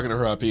 I was just talking to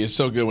her up here. It's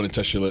so good when it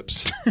touches your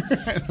lips.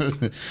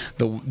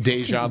 The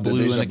Deja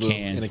Blue in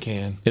a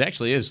can. It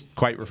actually is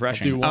quite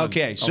refreshing. I'll do one.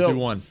 Okay, so I'll do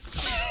one.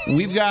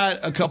 We've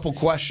got a couple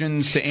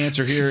questions to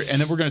answer here,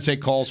 and then we're going to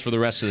take calls for the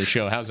rest of the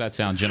show. How's that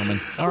sound,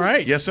 gentlemen? All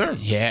right. Yes, sir.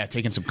 Yeah,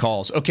 taking some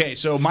calls. Okay,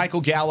 so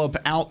Michael Gallup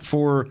out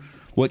for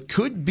what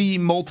could be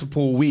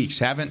multiple weeks.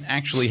 Haven't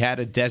actually had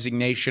a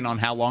designation on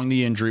how long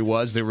the injury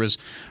was. There was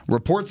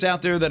reports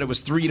out there that it was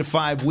 3 to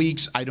 5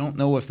 weeks. I don't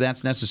know if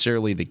that's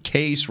necessarily the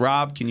case.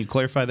 Rob, can you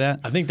clarify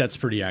that? I think that's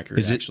pretty accurate,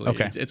 Is it? actually.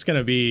 Okay. It's going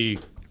to be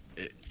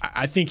 –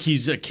 I think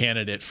he's a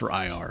candidate for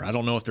IR. I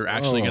don't know if they're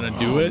actually going to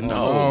do it.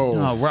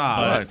 No,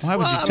 Rob. Why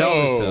would you tell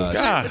this to us?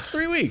 God. It's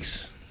 3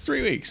 weeks. It's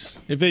 3 weeks.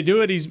 If they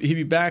do it, he'd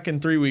be back in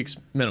 3 weeks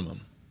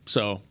minimum.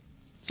 So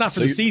it's not for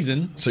the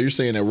season. So you're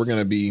saying that we're going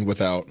to be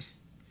without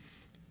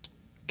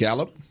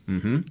Gallup,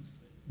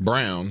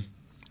 Brown,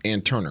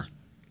 and Turner.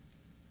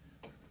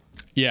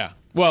 Yeah.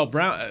 Well,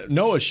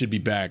 Noah should be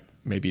back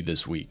maybe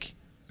this week.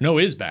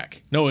 Noah is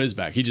back.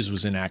 He just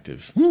was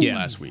inactive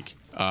last week.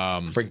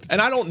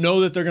 And I don't know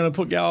that they're going to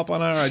put Gallup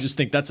on IR. I just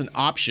think that's an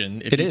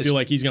option. If you feel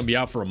like he's going to be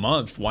out for a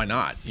month, why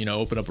not?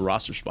 Open up a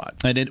roster spot.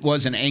 And it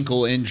was an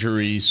ankle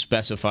injury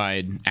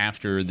specified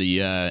after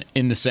the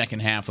in the second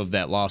half of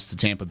that loss to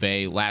Tampa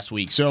Bay last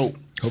week. So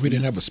hope he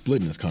didn't have a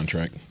split in his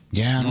contract.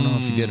 Yeah, I don't know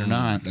if he did or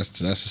not. That's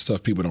the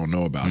stuff people don't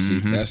know about. See,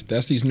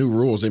 that's these new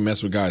rules. They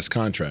mess with guys'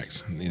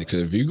 contracts.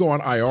 Because if you go on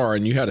IR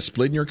and you had a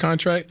split in your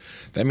contract,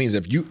 that means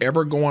if you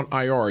ever go on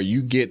IR,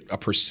 you get a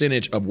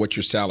percentage of what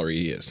your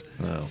salary is.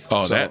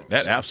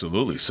 That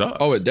absolutely sucks.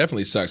 Oh, it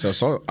definitely sucks.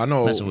 So I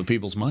know messing with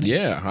people's money.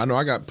 Yeah, I know.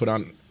 I got put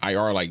on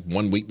IR like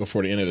 1 week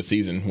before the end of the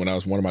season when I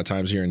was one of my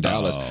times here in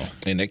Dallas,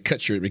 and they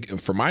cut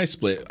for my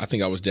split. I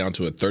think I was down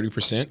to a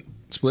 30%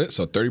 split,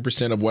 so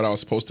 30% of what I was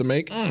supposed to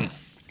make.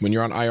 When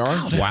you're on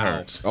IR.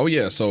 Wow. Oh,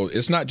 yeah. So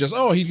it's not just,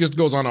 he just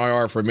goes on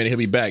IR for a minute, he'll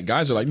be back.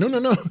 Guys are like, no,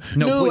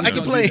 I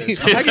can play.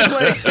 I can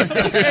play.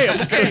 Hey,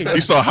 I'm okay.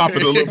 You start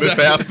hopping a little bit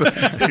faster.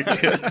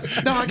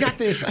 No, I got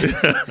this.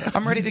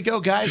 I'm ready to go,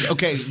 guys.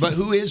 Okay, but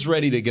who is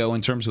ready to go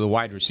in terms of the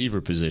wide receiver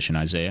position,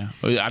 Isaiah?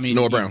 I mean,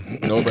 Noah Brown.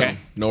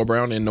 Noah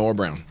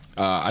Brown.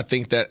 I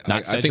think that.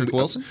 Not Cedric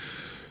Wilson?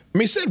 I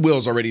mean, Sid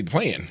Will's already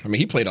playing. I mean,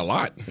 he played a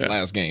lot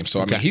last game.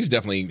 So, I mean,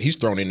 he's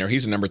thrown in there.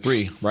 He's a number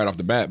 3 right off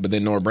the bat. But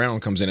then Noah Brown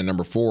comes in at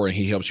number 4, and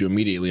he helps you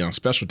immediately on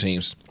special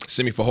teams.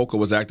 Simi Fehoko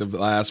was active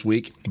last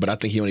week, but I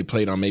think he only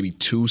played on maybe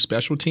 2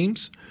 special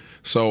teams.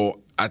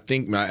 So I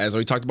think, as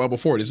we talked about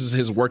before, this is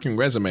his working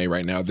resume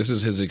right now. This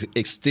is his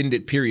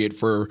extended period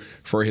for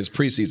his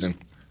preseason.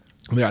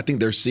 I think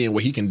they're seeing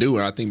what he can do,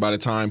 and I think by the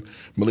time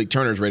Malik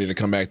Turner's ready to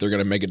come back, they're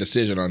going to make a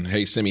decision on,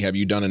 hey, Simi, have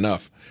you done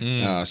enough?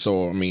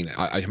 So, I mean,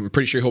 I'm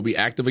pretty sure he'll be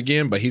active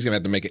again, but he's going to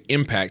have to make an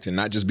impact and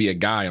not just be a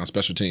guy on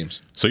special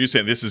teams. So you're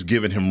saying this is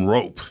giving him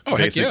rope,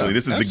 basically. Yeah.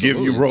 This is the give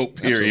you rope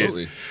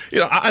period.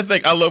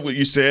 Absolutely. I love what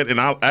you said,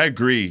 and I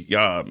agree.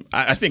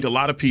 I think a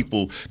lot of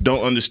people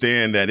don't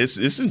understand that this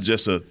isn't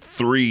just a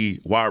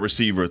 3 wide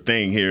receiver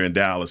thing here in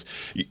Dallas.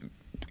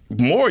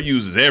 Moore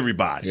uses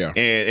everybody, and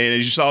as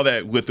you saw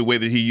that with the way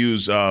that he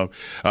used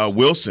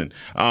Wilson.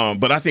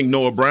 But I think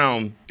Noah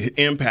Brown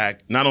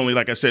impact, not only,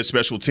 like I said,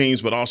 special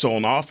teams, but also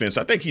on offense.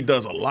 I think he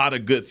does a lot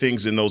of good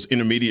things in those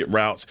intermediate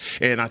routes,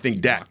 and I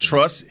think Dak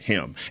trusts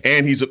him.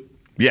 And he's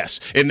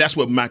and that's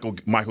what Michael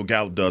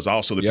Gallup does.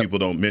 Also, people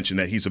don't mention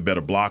that he's a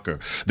better blocker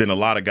than a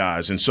lot of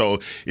guys, and so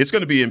it's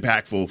going to be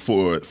impactful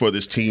for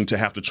this team to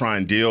have to try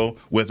and deal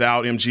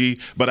without MG.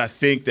 But I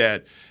think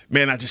that,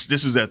 man,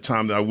 this is that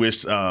time that I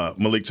wish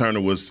Malik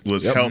Turner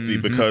was healthy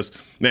because,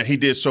 man, he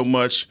did so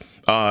much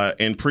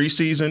in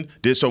preseason,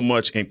 did so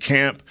much in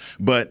camp.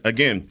 But,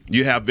 again,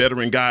 you have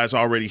veteran guys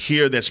already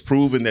here that's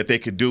proven that they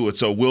could do it.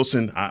 So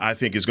Wilson, I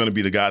think, is going to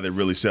be the guy that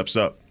really steps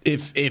up.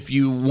 If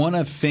you want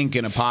to think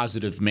in a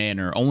positive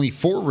manner, only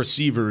 4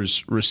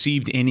 receivers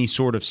received any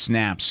sort of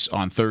snaps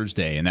on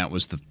Thursday, and that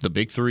was the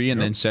big 3, and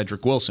then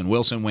Cedric Wilson.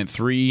 Wilson went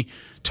 3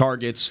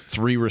 targets,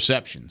 3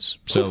 receptions.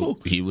 So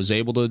he was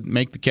able to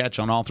make the catch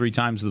on all 3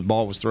 times the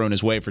ball was thrown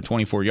his way for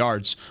 24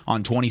 yards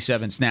on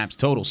 27 snaps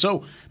total.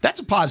 So that's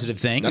a positive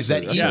thing, as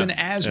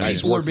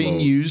people are being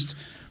used,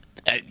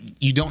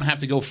 you don't have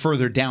to go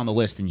further down the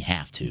list than you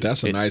have to.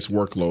 That's a nice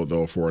workload,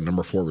 though, for a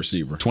number 4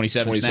 receiver.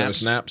 27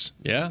 snaps.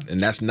 Yeah. And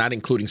that's not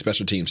including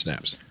special team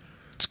snaps.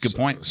 That's a good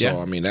point.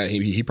 So, I mean,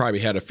 he probably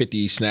had a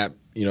 50-snap,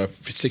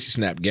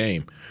 60-snap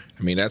game.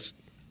 I mean, that's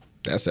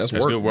work.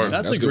 Good work.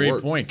 That's a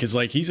great point because,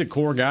 like, he's a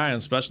core guy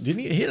on special.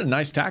 Didn't he hit a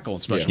nice tackle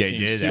on special teams?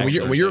 Yeah, he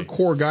did. When you're a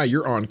core guy,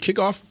 you're on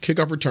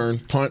kickoff return,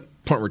 punt,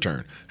 punt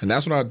return. And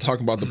that's what I'm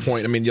talking about, the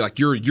point. I mean,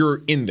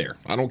 you're in there.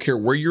 I don't care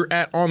where you're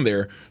at on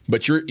there,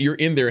 but you're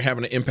in there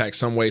having an impact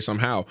some way,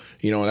 somehow.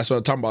 And that's what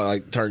I'm talking about,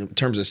 like in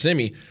terms of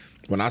Semi.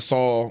 When I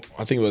saw,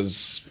 I think it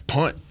was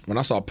punt. When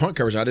I saw punt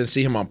coverage, I didn't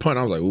see him on punt.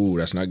 I was like, ooh,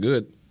 that's not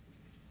good.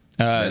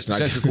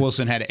 Cedric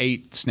Wilson had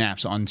 8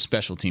 snaps on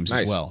special teams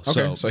as well.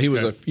 Okay. So he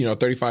was a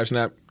 35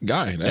 snap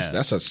guy.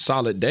 That's a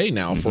solid day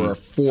now for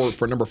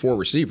a number 4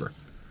 receiver.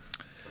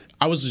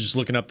 I was just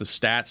looking up the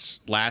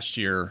stats last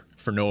year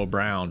for Noah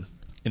Brown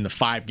in the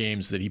 5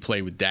 games that he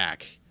played with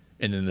Dak,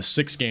 and then the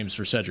 6 games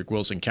for Cedric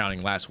Wilson,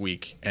 counting last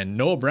week. And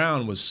Noah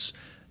Brown was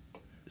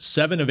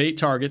 7 of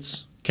 8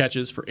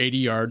 catches for 80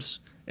 yards,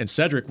 and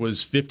Cedric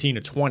was 15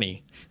 of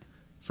 20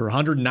 for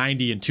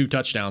 190 and 2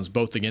 touchdowns,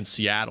 both against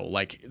Seattle.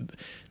 Like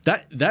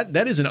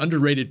that is an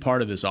underrated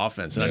part of this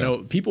offense, and I know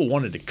people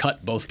wanted to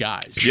cut both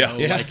guys.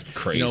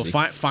 Crazy.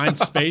 Find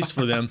space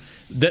for them.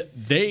 That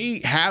they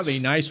have a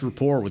nice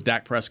rapport with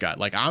Dak Prescott.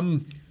 Like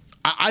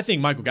I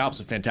think Michael Gallup's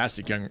a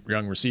fantastic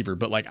young receiver,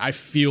 but like I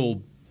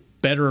feel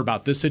better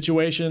about this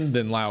situation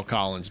than Lyle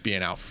Collins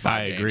being out for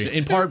 5 games. Agree.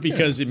 In part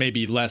because it may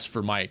be less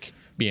for Mike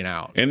being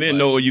out. And then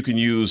Noah, you can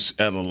use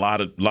at a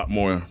lot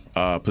more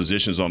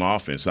positions on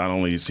offense. Not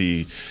only is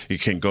he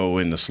can go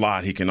in the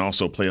slot, he can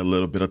also play a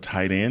little bit of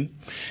tight end.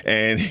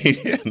 And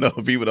I know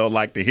people don't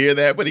like to hear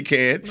that, but he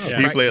can.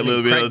 He play a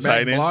little bit of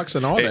tight end blocks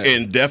and all that,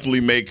 and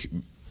definitely make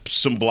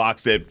some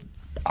blocks that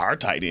our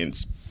tight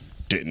ends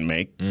didn't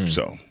make.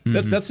 So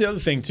that's the other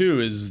thing too,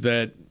 is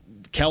that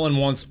Kellen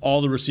wants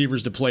all the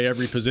receivers to play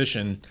every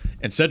position,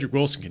 and Cedric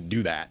Wilson can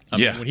do that. I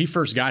mean, when he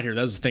first got here,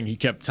 that was the thing he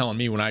kept telling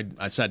me when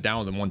I sat down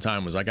with him one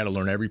time, was I got to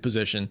learn every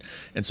position.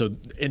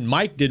 And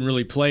Mike didn't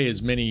really play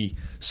as many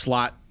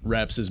slot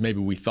reps as maybe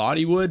we thought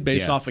he would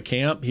based off of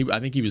camp. I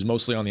think he was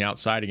mostly on the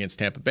outside against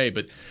Tampa Bay,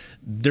 but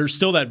there's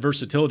still that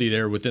versatility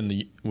there within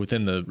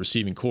the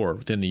receiving core,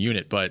 within the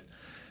unit. But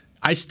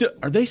are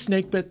they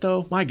snake bit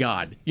though? My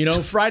God,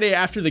 Friday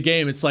after the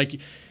game, it's like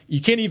you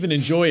can't even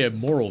enjoy a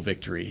moral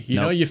victory. You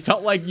know, you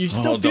felt like you're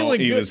still feeling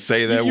good. Don't even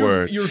say that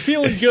word. You're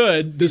feeling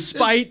good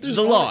despite the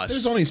loss.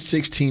 There's only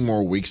 16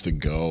 more weeks to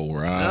go,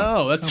 right?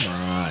 No, come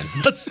on.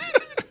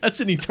 that's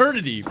an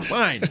eternity.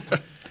 Fine.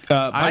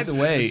 By the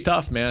way, it's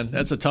tough, man.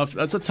 That's a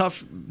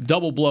tough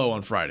double blow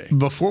on Friday.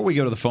 Before we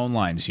go to the phone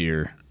lines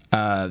here,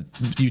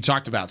 you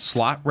talked about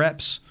slot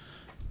reps.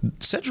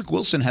 Cedric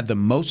Wilson had the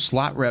most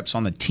slot reps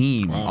on the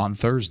team on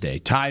Thursday.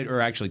 Tied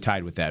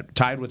with that.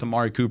 Tied with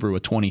Amari Cooper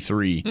with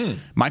 23.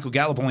 Michael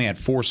Gallup only had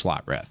 4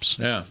 slot reps.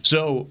 Yeah.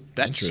 So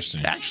that's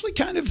actually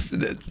kind of,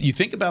 you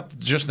think about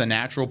just the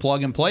natural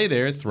plug and play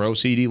there. Throw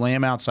CeeDee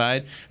Lamb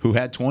outside, who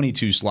had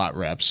 22 slot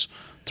reps.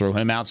 Throw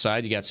him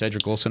outside. You got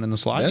Cedric Wilson in the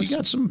slot. You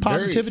got some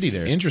positivity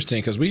there.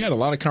 Interesting, because we had a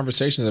lot of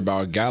conversations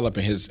about Gallup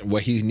and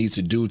what he needs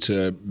to do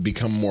to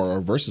become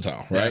more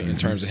versatile, right? In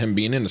terms of him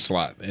being in the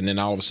slot. And then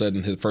all of a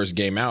sudden, his first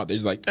game out, they're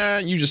like,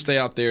 you just stay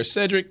out there.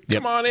 Cedric,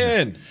 come on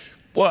in.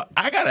 Well,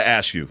 I got to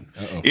ask you,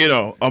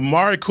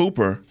 Amari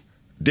Cooper,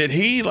 did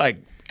he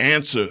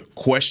answer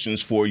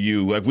questions for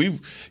you? Like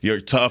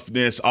your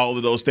toughness, all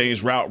of those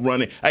things, route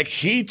running. Like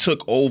he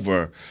took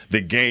over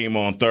the game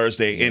on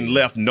Thursday and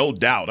left no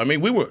doubt. I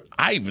mean,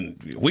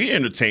 we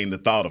entertained the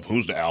thought of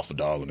who's the alpha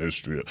dog in this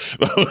strip.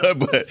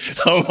 But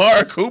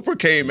Amari Cooper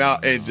came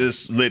out and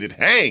just let it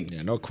hang.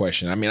 Yeah, no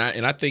question. I mean,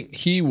 I think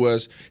he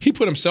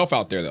put himself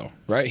out there though,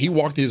 right? He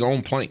walked his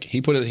own plank.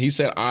 He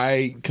said,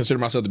 I consider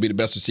myself to be the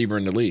best receiver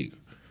in the league.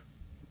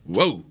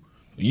 Whoa.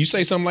 You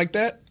say something like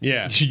that?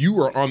 Yeah. You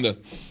are on the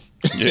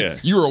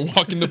you were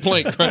walking the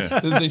plank, right?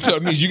 So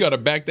it means you got to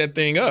back that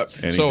thing up.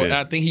 And so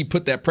I think he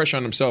put that pressure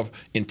on himself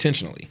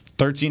intentionally.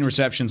 13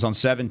 receptions on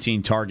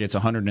 17 targets,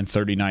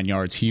 139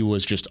 yards. He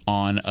was just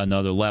on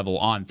another level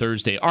on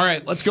Thursday. All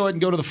right, let's go ahead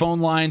and go to the phone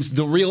lines.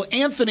 The real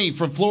Anthony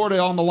from Florida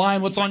on the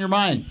line. What's on your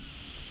mind?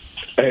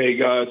 Hey,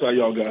 guys. How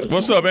y'all guys?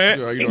 What's up, man?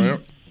 How you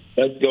doing?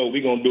 Let's go.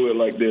 We're going to do it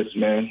like this,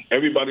 man.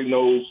 Everybody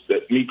knows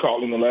that me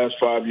calling the last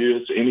 5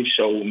 years to any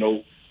show,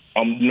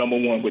 I'm number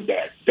one with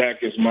Dak. Dak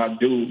is my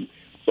dude.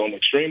 So I'm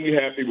extremely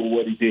happy with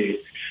what he did.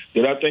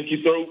 Did I think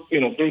he threw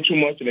too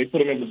much and they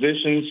put him in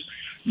positions?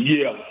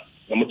 Yeah.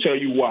 I'm going to tell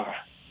you why.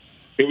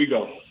 Here we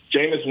go.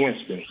 Jameis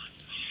Winston.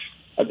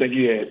 I think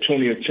he had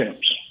 20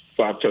 attempts,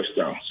 5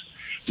 touchdowns.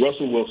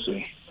 Russell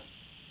Wilson,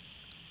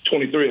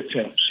 23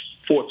 attempts,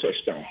 4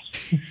 touchdowns.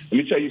 Let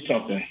me tell you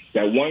something.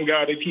 That one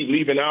guy they keep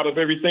leaving out of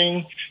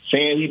everything,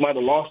 saying he might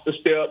have lost a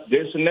step,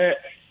 this and that,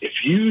 if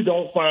you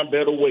don't find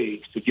better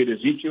ways to get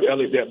Ezekiel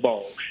Elliott that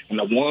ball, and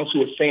the ones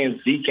who are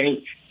saying Zeke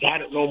ain't got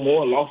it no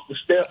more, lost the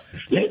step,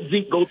 let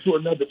Zeke go to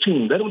another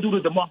team. Let him do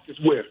the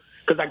DeMarcus Ware,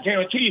 because I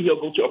guarantee you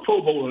he'll go to a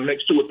Pro Bowl in the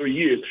next 2 or 3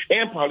 years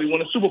and probably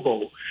win a Super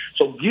Bowl.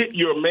 So get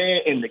your man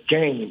in the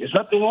game. There's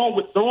nothing wrong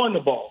with throwing the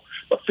ball,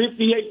 but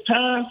 58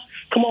 times,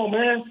 come on,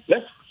 man,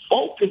 let's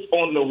focus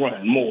on the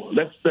run more.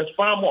 Let's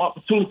find more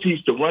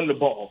opportunities to run the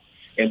ball.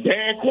 And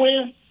Dan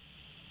Quinn,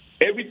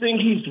 everything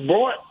he's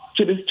brought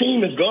to this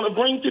team is going to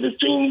bring to this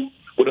team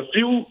with a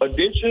few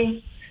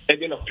additions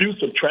and then a few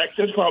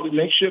subtractions, probably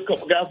next year a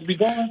couple guys will be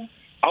gone.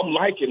 I'm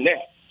liking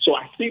that. So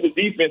I see the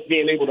defense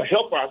being able to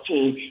help our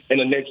team in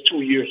the next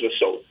 2 years or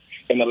so.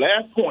 And the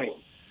last point,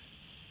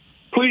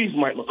 please,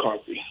 Mike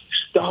McCarthy,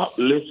 stop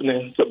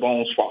listening to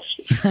Bones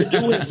Foster. The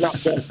dude has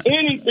not done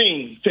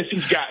anything since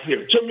he's got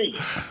here. To me,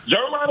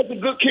 Jeremiah is a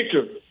good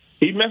kicker.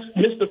 He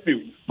missed a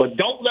few. But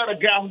don't let a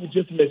guy who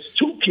just missed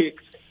 2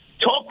 kicks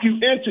talk you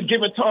into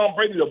giving Tom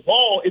Brady the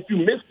ball if you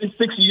missed the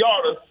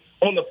 60-yarder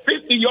on the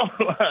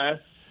 50-yard line.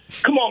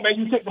 Come on, man,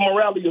 you take the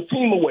morale of your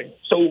team away.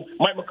 So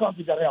Mike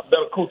McCarthy got to have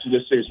better coaching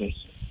decisions.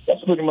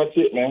 That's pretty much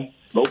it, man.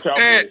 Go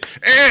Cowboys.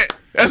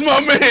 That's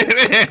my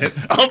man.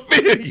 I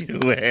feel you,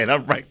 man.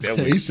 I'm right there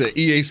with you. He said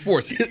EA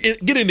Sports.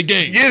 Get in the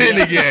game. Get in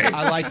the game.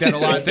 I like that a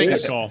lot.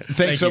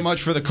 Thanks so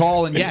much for the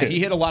call. And, yeah, he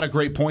hit a lot of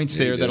great points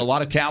there that a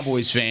lot of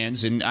Cowboys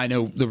fans, and I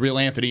know the real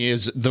Anthony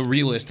is the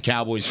realest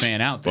Cowboys fan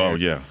out there. Oh,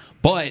 yeah.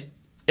 But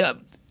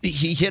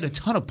he hit a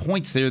ton of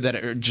points there that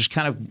are just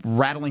kind of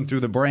rattling through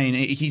the brain.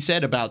 He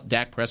said about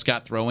Dak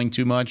Prescott throwing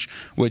too much,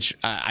 which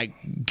I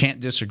can't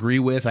disagree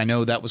with. I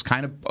know that was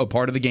kind of a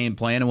part of the game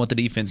plan and what the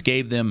defense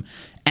gave them,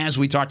 as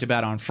we talked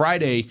about on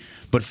Friday.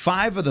 But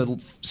 5 of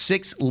the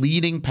 6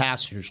 leading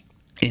passers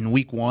in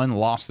Week 1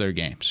 lost their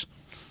games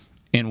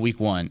in Week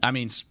 1. I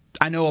mean,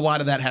 I know a lot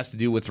of that has to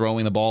do with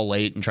throwing the ball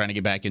late and trying to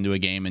get back into a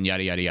game and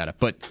yada, yada, yada.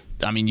 But,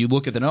 I mean, you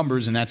look at the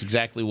numbers, and that's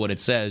exactly what it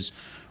says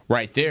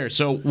right there.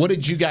 So what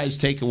did you guys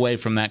take away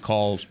from that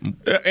call?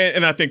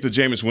 And I think the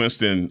Jameis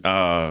Winston,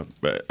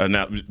 the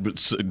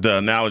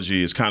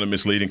analogy is kind of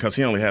misleading because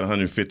he only had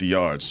 150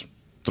 yards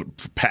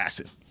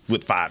passing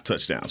with 5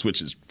 touchdowns,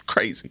 which is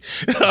crazy.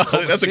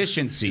 That's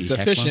efficiency. It's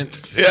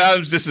efficient. Yeah,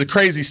 it's just a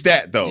crazy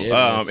stat though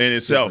in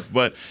itself.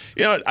 But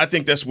I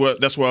think that's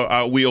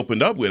what we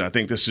opened up with. I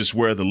think that's just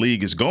where the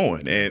league is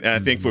going, and I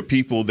think for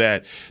people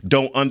that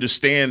don't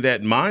understand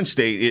that mind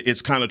state,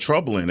 it's kind of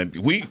troubling. And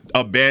we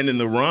abandoned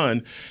the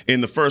run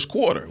in the first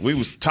quarter. We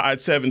was tied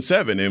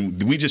 7-7,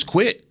 and we just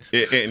quit.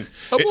 And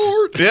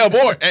abort.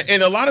 Abort.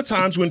 And a lot of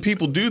times when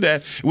people do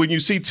that, when you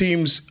see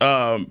teams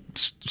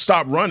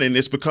stop running,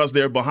 it's because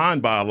they're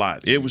behind by a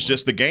lot. It was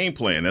just the game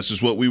plan. That's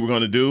just what we were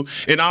going to do.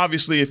 And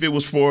obviously, if it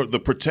was for the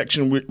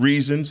protection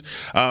reasons,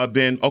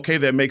 then okay,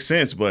 that makes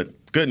sense. But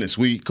goodness,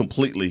 we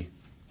completely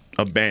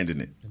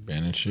abandoned it.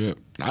 Abandoned ship.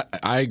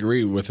 I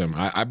agree with him.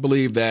 I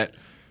believe that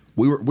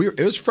we were.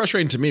 It was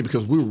frustrating to me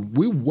because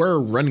we were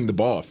running the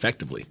ball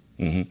effectively.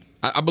 Mm-hmm.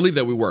 I believe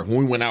that we were when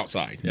we went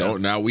outside. Yeah.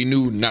 Now we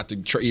knew not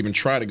to even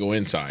try to go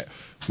inside.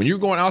 When you were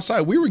going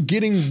outside, we were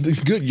getting the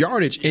good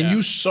yardage, and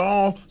you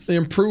saw the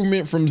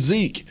improvement from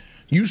Zeke.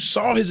 You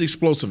saw his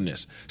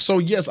explosiveness. So,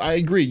 yes, I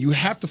agree. You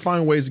have to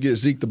find ways to get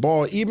Zeke the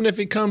ball, even if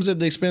it comes at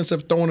the expense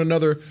of throwing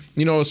another,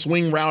 a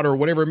swing route or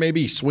whatever it may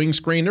be, swing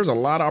screen. There's a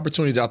lot of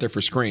opportunities out there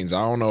for screens. I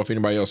don't know if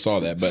anybody else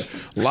saw that, but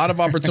a lot of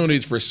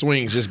opportunities for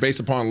swings just based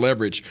upon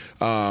leverage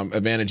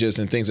advantages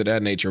and things of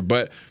that nature.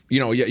 But,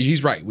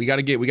 he's right. We got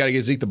to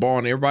get Zeke the ball,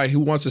 and everybody who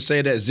wants to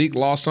say that Zeke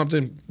lost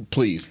something,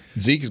 please.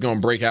 Zeke is going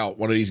to break out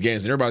one of these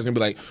games, and everybody's going to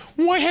be like,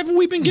 why haven't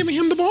we been giving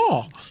him the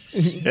ball?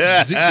 Zeke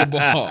the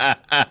ball.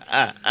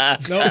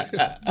 No,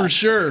 for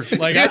sure.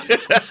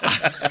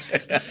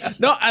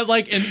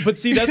 But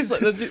see,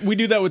 we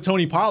do that with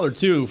Tony Pollard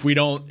too.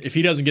 If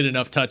he doesn't get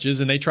enough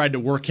touches, and they tried to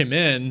work him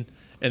in,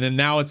 and then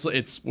now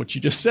it's what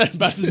you just said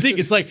about the Zeke.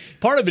 It's like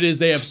part of it is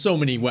they have so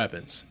many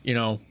weapons,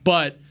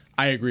 But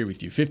I agree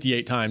with you.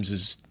 58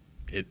 times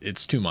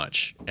it's too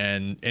much,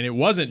 and it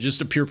wasn't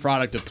just a pure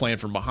product of playing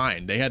from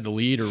behind. They had the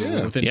lead or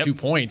were within 2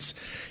 points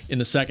in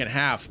the second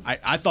half.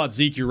 I thought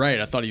Zeke, you're right.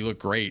 I thought he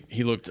looked great.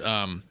 He looked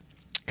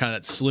kind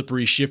of that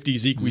slippery, shifty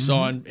Zeke we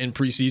saw in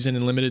preseason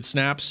and limited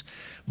snaps.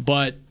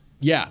 But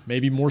yeah,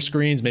 maybe more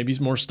screens, maybe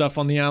more stuff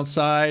on the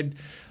outside.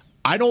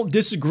 I don't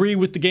disagree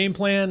with the game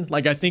plan.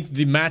 I think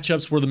the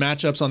matchups were the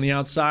matchups on the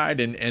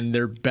outside, and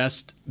their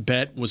best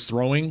bet was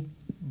throwing.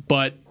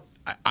 But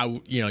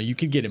you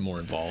could get him more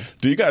involved.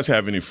 Do you guys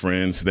have any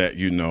friends that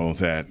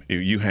that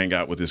if you hang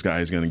out with this guy,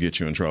 he's going to get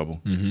you in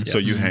trouble? Mm-hmm. So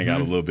you hang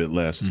out a little bit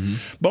less. Mm-hmm.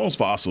 Bones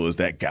Fossil is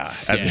that guy.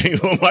 I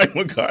think Mike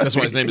McCarthy. That's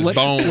why his name is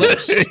Bones.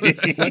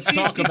 Let's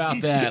talk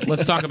about that.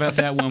 Let's talk about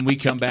that when we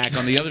come back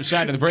on the other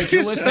side of the break.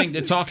 You're listening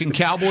to Talking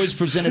Cowboys,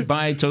 presented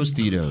by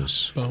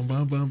Tostitos.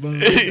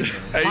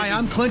 Hi,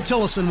 I'm Clint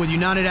Tillison with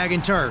United Ag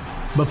and Turf.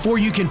 Before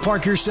you can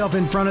park yourself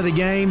in front of the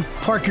game,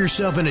 park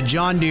yourself in a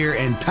John Deere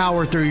and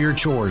power through your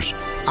chores.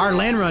 Our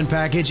Land Run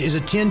package is a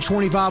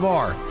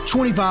 1025R,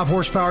 25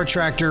 horsepower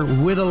tractor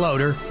with a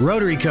loader,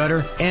 rotary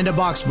cutter, and a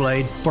box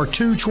blade for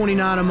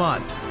 $229 a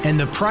month. And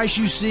the price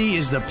you see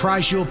is the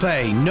price you'll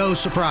pay, no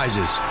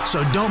surprises.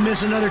 So don't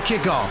miss another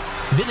kickoff.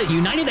 Visit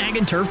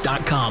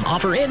UnitedAgAndTurf.com.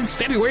 Offer ends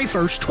February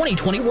 1st,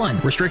 2021.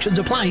 Restrictions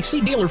apply.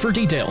 See dealer for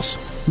details.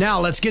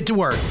 Now let's get to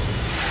work.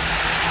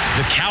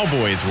 The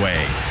Cowboys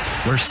way,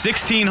 where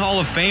 16 Hall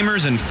of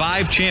Famers and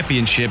 5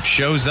 championships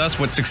shows us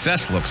what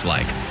success looks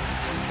like.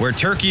 Where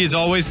turkey is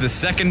always the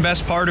second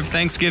best part of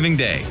Thanksgiving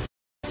Day.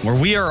 Where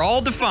we are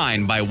all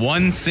defined by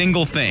one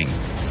single thing,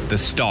 the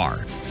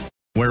star.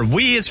 Where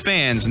we as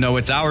fans know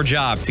it's our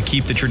job to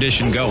keep the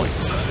tradition going.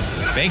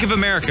 Bank of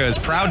America is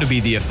proud to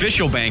be the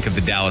official bank of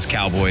the Dallas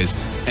Cowboys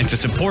and to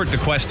support the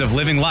quest of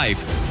living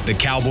life the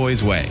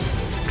Cowboys way.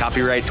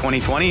 Copyright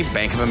 2020,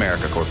 Bank of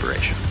America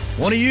Corporation.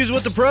 Want to use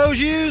what the pros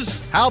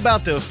use? How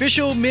about the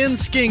official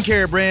men's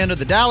skincare brand of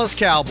the Dallas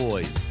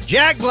Cowboys,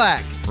 Jack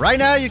Black? Right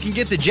now, you can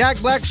get the Jack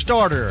Black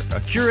Starter,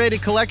 a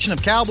curated collection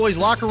of Cowboys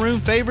locker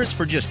room favorites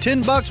for just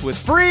 $10 with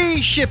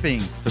free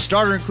shipping. The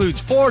starter includes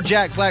 4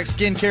 Jack Black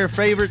skincare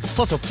favorites,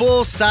 plus a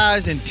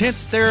full-sized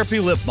intense therapy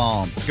lip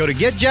balm. Go to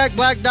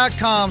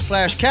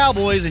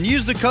getjackblack.com/Cowboys and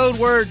use the code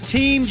word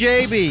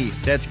TEAMJB.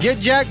 That's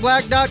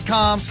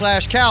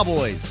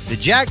getjackblack.com/Cowboys. The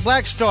Jack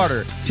Black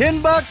Starter,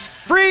 $10,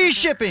 free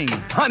shipping.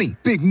 Honey,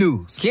 big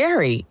news.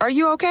 Gary, are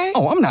you okay?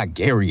 Oh, I'm not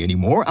Gary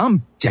anymore.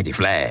 I'm Jackie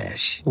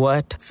Flash.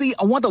 What? See,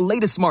 I want the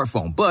latest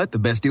smartphone, but the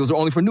best deals are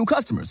only for new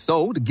customers.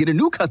 So, to get a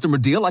new customer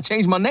deal, I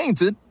changed my name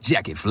to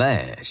Jackie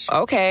Flash.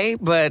 Okay,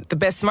 but the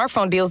best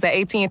smartphone deals at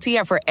AT&T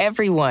are for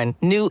everyone,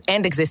 new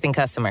and existing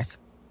customers.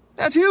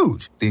 That's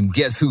huge. Then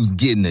guess who's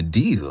getting a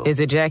deal?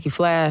 Is it Jackie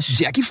Flash?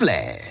 Jackie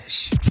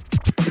Flash.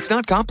 It's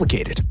not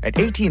complicated. At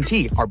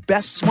AT&T, our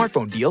best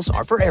smartphone deals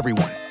are for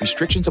everyone.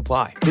 Restrictions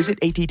apply. Visit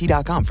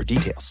att.com for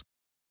details.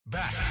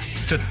 Back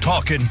to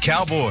Talking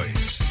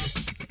Cowboys.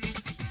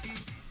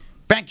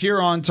 Back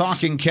here on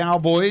Talking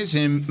Cowboys,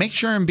 and make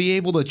sure and be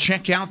able to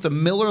check out the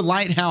Miller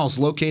Lighthouse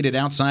located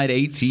outside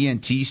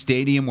AT&T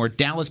Stadium, where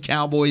Dallas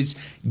Cowboys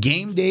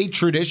game day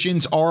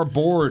traditions are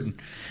born.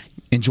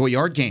 Enjoy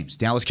yard games,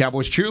 Dallas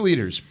Cowboys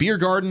cheerleaders, beer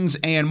gardens,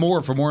 and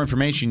more. For more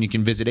information, you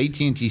can visit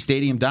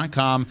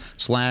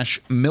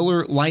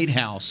AT&TStadium.com/Miller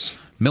Lighthouse.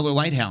 Miller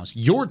Lighthouse,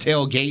 your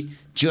tailgate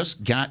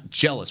just got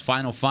jealous.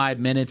 Final 5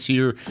 minutes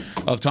here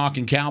of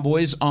Talking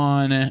Cowboys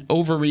on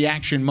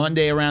Overreaction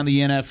Monday around the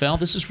NFL.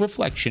 This is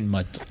Reflection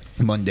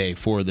Monday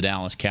for the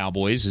Dallas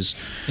Cowboys. As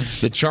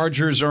the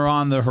Chargers are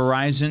on the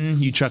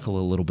horizon. You chuckle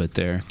a little bit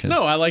there.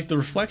 No, I like the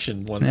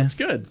Reflection one. That's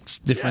good. It's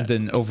different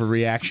than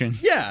Overreaction.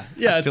 Yeah,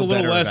 it's a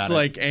little less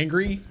like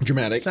angry,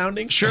 dramatic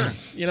sounding. Sure,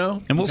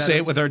 And we'll say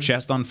it with our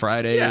chest on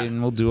Friday,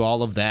 and we'll do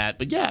all of that.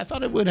 But yeah, I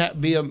thought it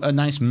would be a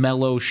nice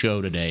mellow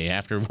show today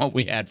after what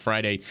we had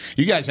Friday.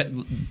 You guys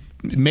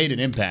made an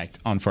impact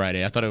on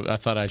Friday. I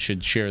thought I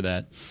should share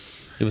that.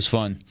 It was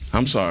fun.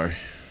 I'm sorry.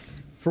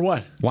 For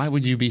what? Why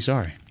would you be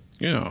sorry?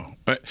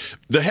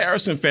 The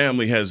Harrison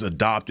family has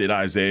adopted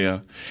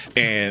Isaiah,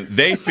 and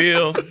they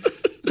feel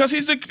because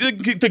he's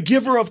the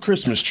giver of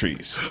Christmas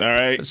trees. All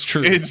right, that's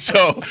true. And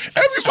so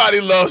everybody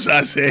loves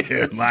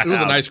Isaiah. In my it was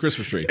house. a nice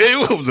Christmas tree.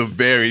 It was a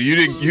very you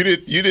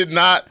did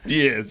not.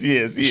 Yes.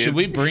 Should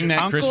we bring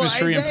that Uncle Christmas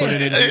tree Isaiah. and put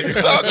it in here?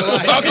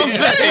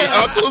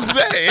 Uncle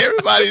Zay.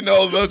 Everybody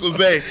knows Uncle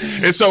Zay.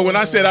 And so when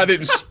I said I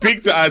didn't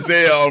speak to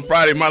Isaiah on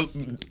Friday, my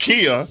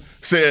Kia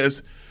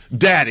says,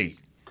 "Daddy,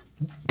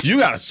 you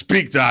got to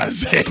speak to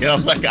Isaiah."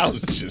 Like I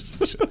was just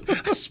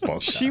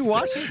spoke to She Isaiah.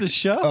 watches the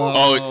show.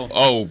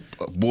 Oh,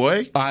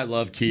 boy. I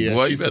love Kia.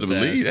 Boy, She's you better the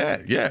believe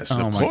best. that. Yes,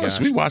 Oh of my course.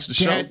 gosh. We watch the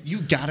show. Dad, you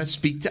got to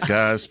speak to us.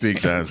 Gotta speak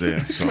to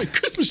Isaiah. So. My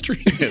Christmas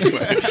tree. You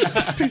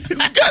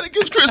gotta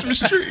get Christmas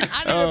trees.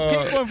 I need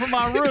to pick one for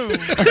my room.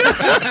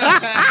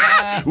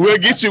 We'll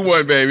get you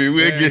one, baby.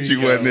 We'll There get you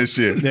you go. one this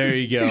year. There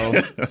you go.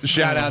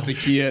 Shout out to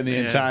Kia and the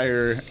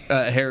entire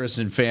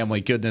Harrison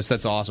family. Goodness,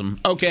 that's awesome.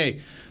 Okay,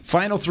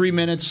 final 3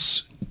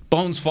 minutes.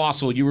 Bones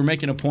Fossil, you were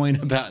making a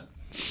point about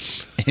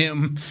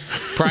him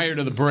prior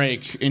to the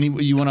break.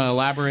 You want to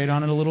elaborate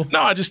on it a little?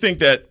 No, I just think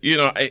that,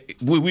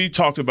 we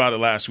talked about it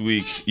last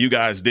week. You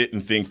guys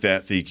didn't think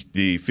that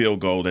the field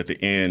goal at the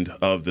end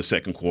of the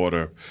second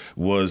quarter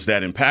was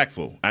that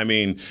impactful. I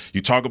mean,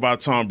 you talk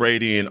about Tom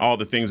Brady and all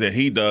the things that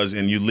he does,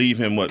 and you leave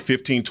him,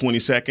 15, 20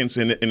 seconds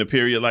in a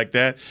period like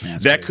that?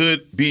 That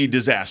could be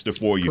disaster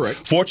for you.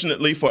 Correct.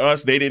 Fortunately for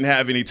us, they didn't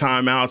have any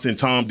timeouts, and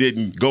Tom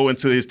didn't go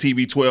into his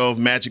TB12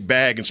 magic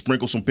bag and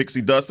sprinkle some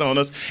pixie dust on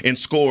us and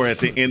score at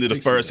the end of the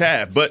first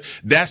half. But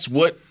that's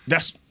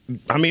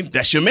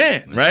your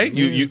man, right?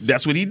 You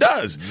that's what he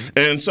does.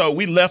 And so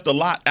we left a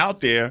lot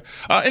out there.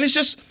 And it's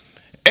just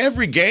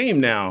every game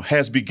now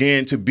has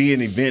began to be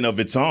an event of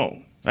its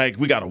own. Like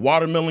we got a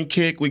watermelon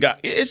kick.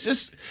 It's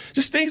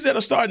just things that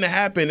are starting to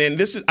happen. And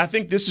I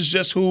think this is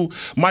just who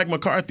Mike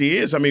McCarthy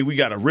is. I mean, we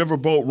got a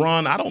riverboat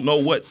run. I don't know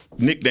what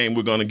nickname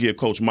we're going to give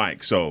Coach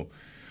Mike. So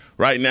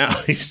right now,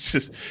 he's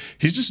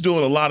just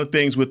doing a lot of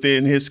things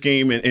within his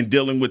scheme and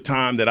dealing with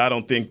time that I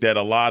don't think that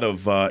a lot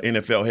of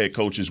NFL head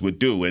coaches would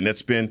do. And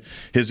that's been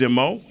his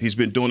MO. He's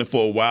been doing it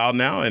for a while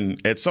now, and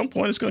at some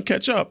point it's going to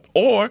catch up,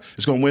 or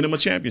it's going to win him a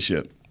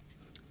championship.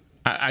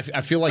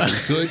 I feel like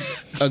a good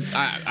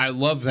I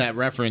love that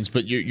reference,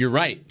 but you're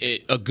right.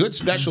 A good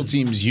special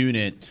teams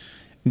unit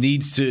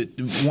needs to –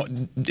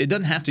 it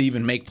doesn't have to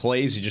even make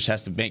plays. It just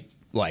has to make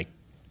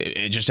 –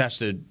 it just has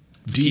to –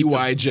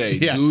 DYJ,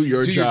 do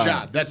your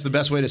job. That's the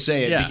best way to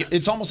say it. Yeah.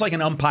 It's almost like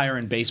an umpire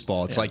in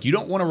baseball. It's like you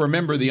don't want to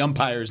remember the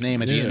umpire's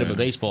name at the end of a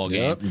baseball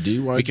game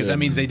DYJ. because that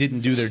means they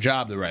didn't do their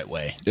job the right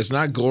way. It's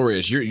not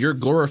glorious. You're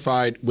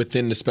glorified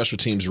within the special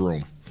teams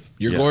room.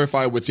 You're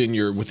glorified within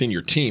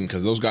your team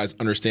because those guys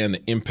understand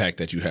the impact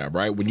that you have,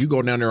 right? When you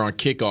go down there on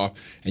kickoff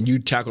and you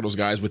tackle those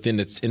guys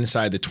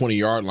inside the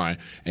 20-yard line,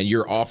 and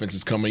your offense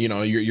is coming,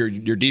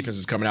 your defense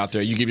is coming out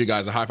there, you give your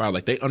guys a high five.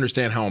 Like, they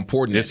understand how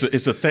important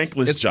it's a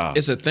thankless job.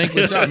 It's a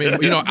thankless job. I mean,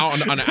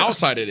 on the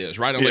outside it is,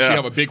 right? Unless you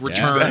have a big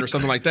return or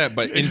something like that.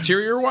 But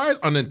interior-wise,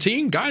 on the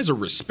team, guys are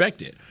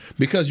respected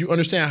because you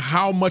understand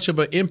how much of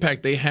an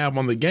impact they have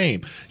on the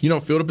game.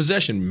 Field of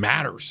possession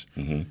matters.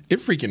 Mm-hmm. It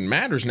freaking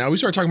matters. Now, we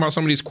start talking about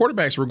some of these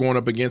quarterbacks we're going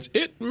up against.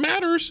 It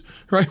matters,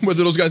 right?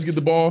 Whether those guys get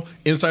the ball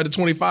inside the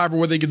 25 or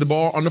whether they get the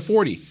ball on the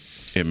 40.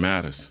 It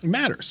matters. It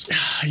matters.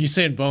 You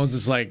saying Bones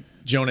is like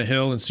Jonah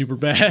Hill in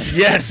Superbad?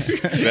 Yes.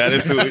 That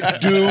is who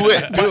do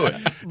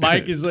it.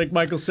 Mike is like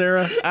Michael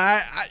Cera.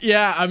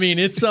 I mean,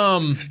 it's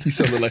You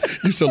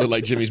sounded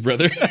like Jimmy's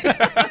brother.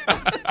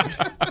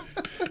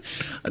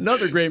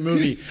 Another great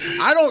movie.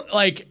 I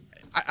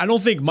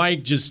don't think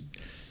Mike just,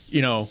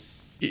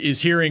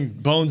 is hearing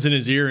Bones in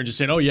his ear and just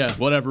saying, "Oh yeah,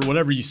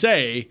 whatever you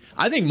say."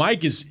 I think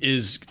Mike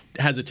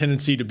has a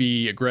tendency to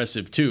be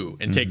aggressive too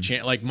and take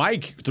chance. Like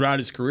Mike, throughout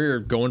his career,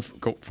 going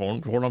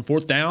on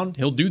fourth down,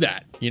 he'll do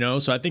that.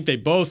 So I think they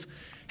both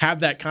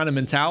have that kind of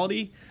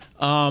mentality.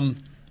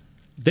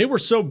 They were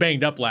so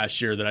banged up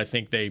last year that I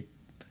think they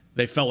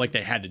felt like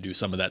they had to do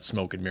some of that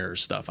smoke and mirrors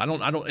stuff.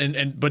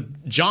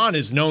 But John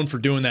is known for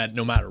doing that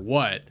no matter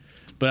what.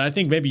 But I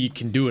think maybe you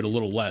can do it a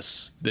little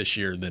less this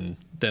year than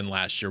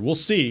last year. We'll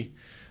see.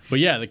 But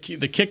yeah, the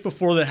kick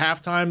before the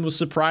halftime was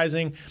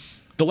surprising.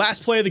 The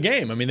last play of the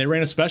game, I mean, they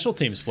ran a special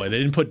teams play. They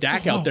didn't put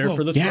Dak out there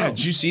for the throw. Yeah,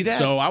 did you see that?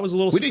 So I was a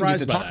little surprised. We didn't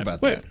get to talk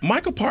about that. Wait,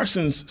 Michael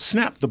Parsons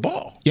snapped the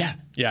ball. Yeah.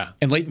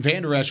 And Leighton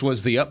Vander Esch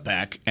was the up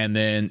back. And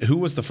then who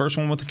was the first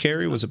one with the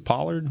carry? Was it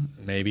Pollard?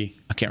 Maybe.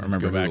 I can't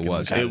remember who it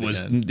was. It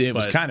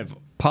was kind of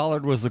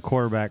Pollard was the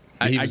quarterback.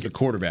 He was the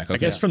quarterback. Okay. I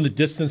guess from the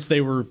distance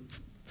they were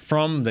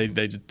from, they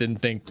just didn't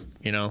think,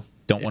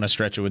 Don't want to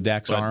stretch it with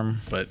Dak's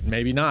arm. But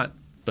maybe not.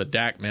 But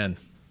Dak, man.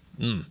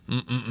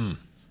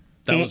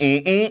 That was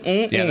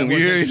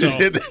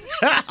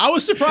I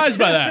was surprised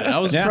by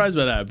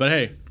that. But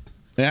hey.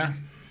 Yeah.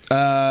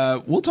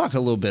 We'll talk a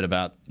little bit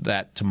about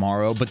that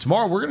tomorrow. But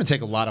tomorrow we're going to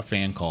take a lot of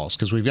fan calls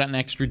because we've got an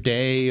extra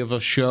day of a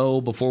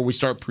show before we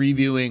start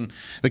previewing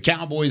the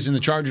Cowboys and the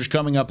Chargers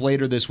coming up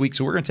later this week.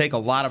 So we're going to take a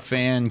lot of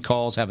fan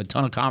calls, have a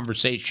ton of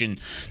conversation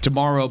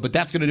tomorrow. But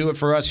that's going to do it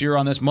for us here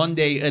on this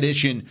Monday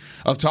edition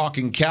of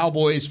Talking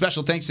Cowboys.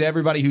 Special thanks to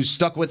everybody who's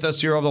stuck with us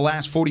here over the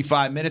last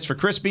 45 minutes. For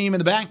Chris Beam in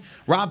the back,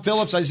 Rob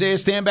Phillips, Isaiah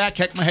Stanback,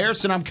 Heckma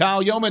Harrison, I'm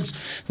Kyle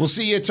Yeomans. We'll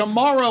see you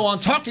tomorrow on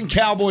Talking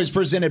Cowboys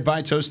presented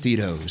by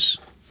Tostitos.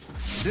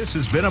 This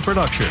has been a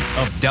production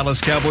of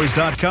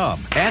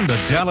DallasCowboys.com and the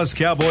Dallas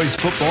Cowboys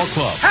Football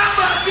Club. How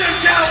about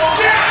this,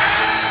 Cowboys? Yeah!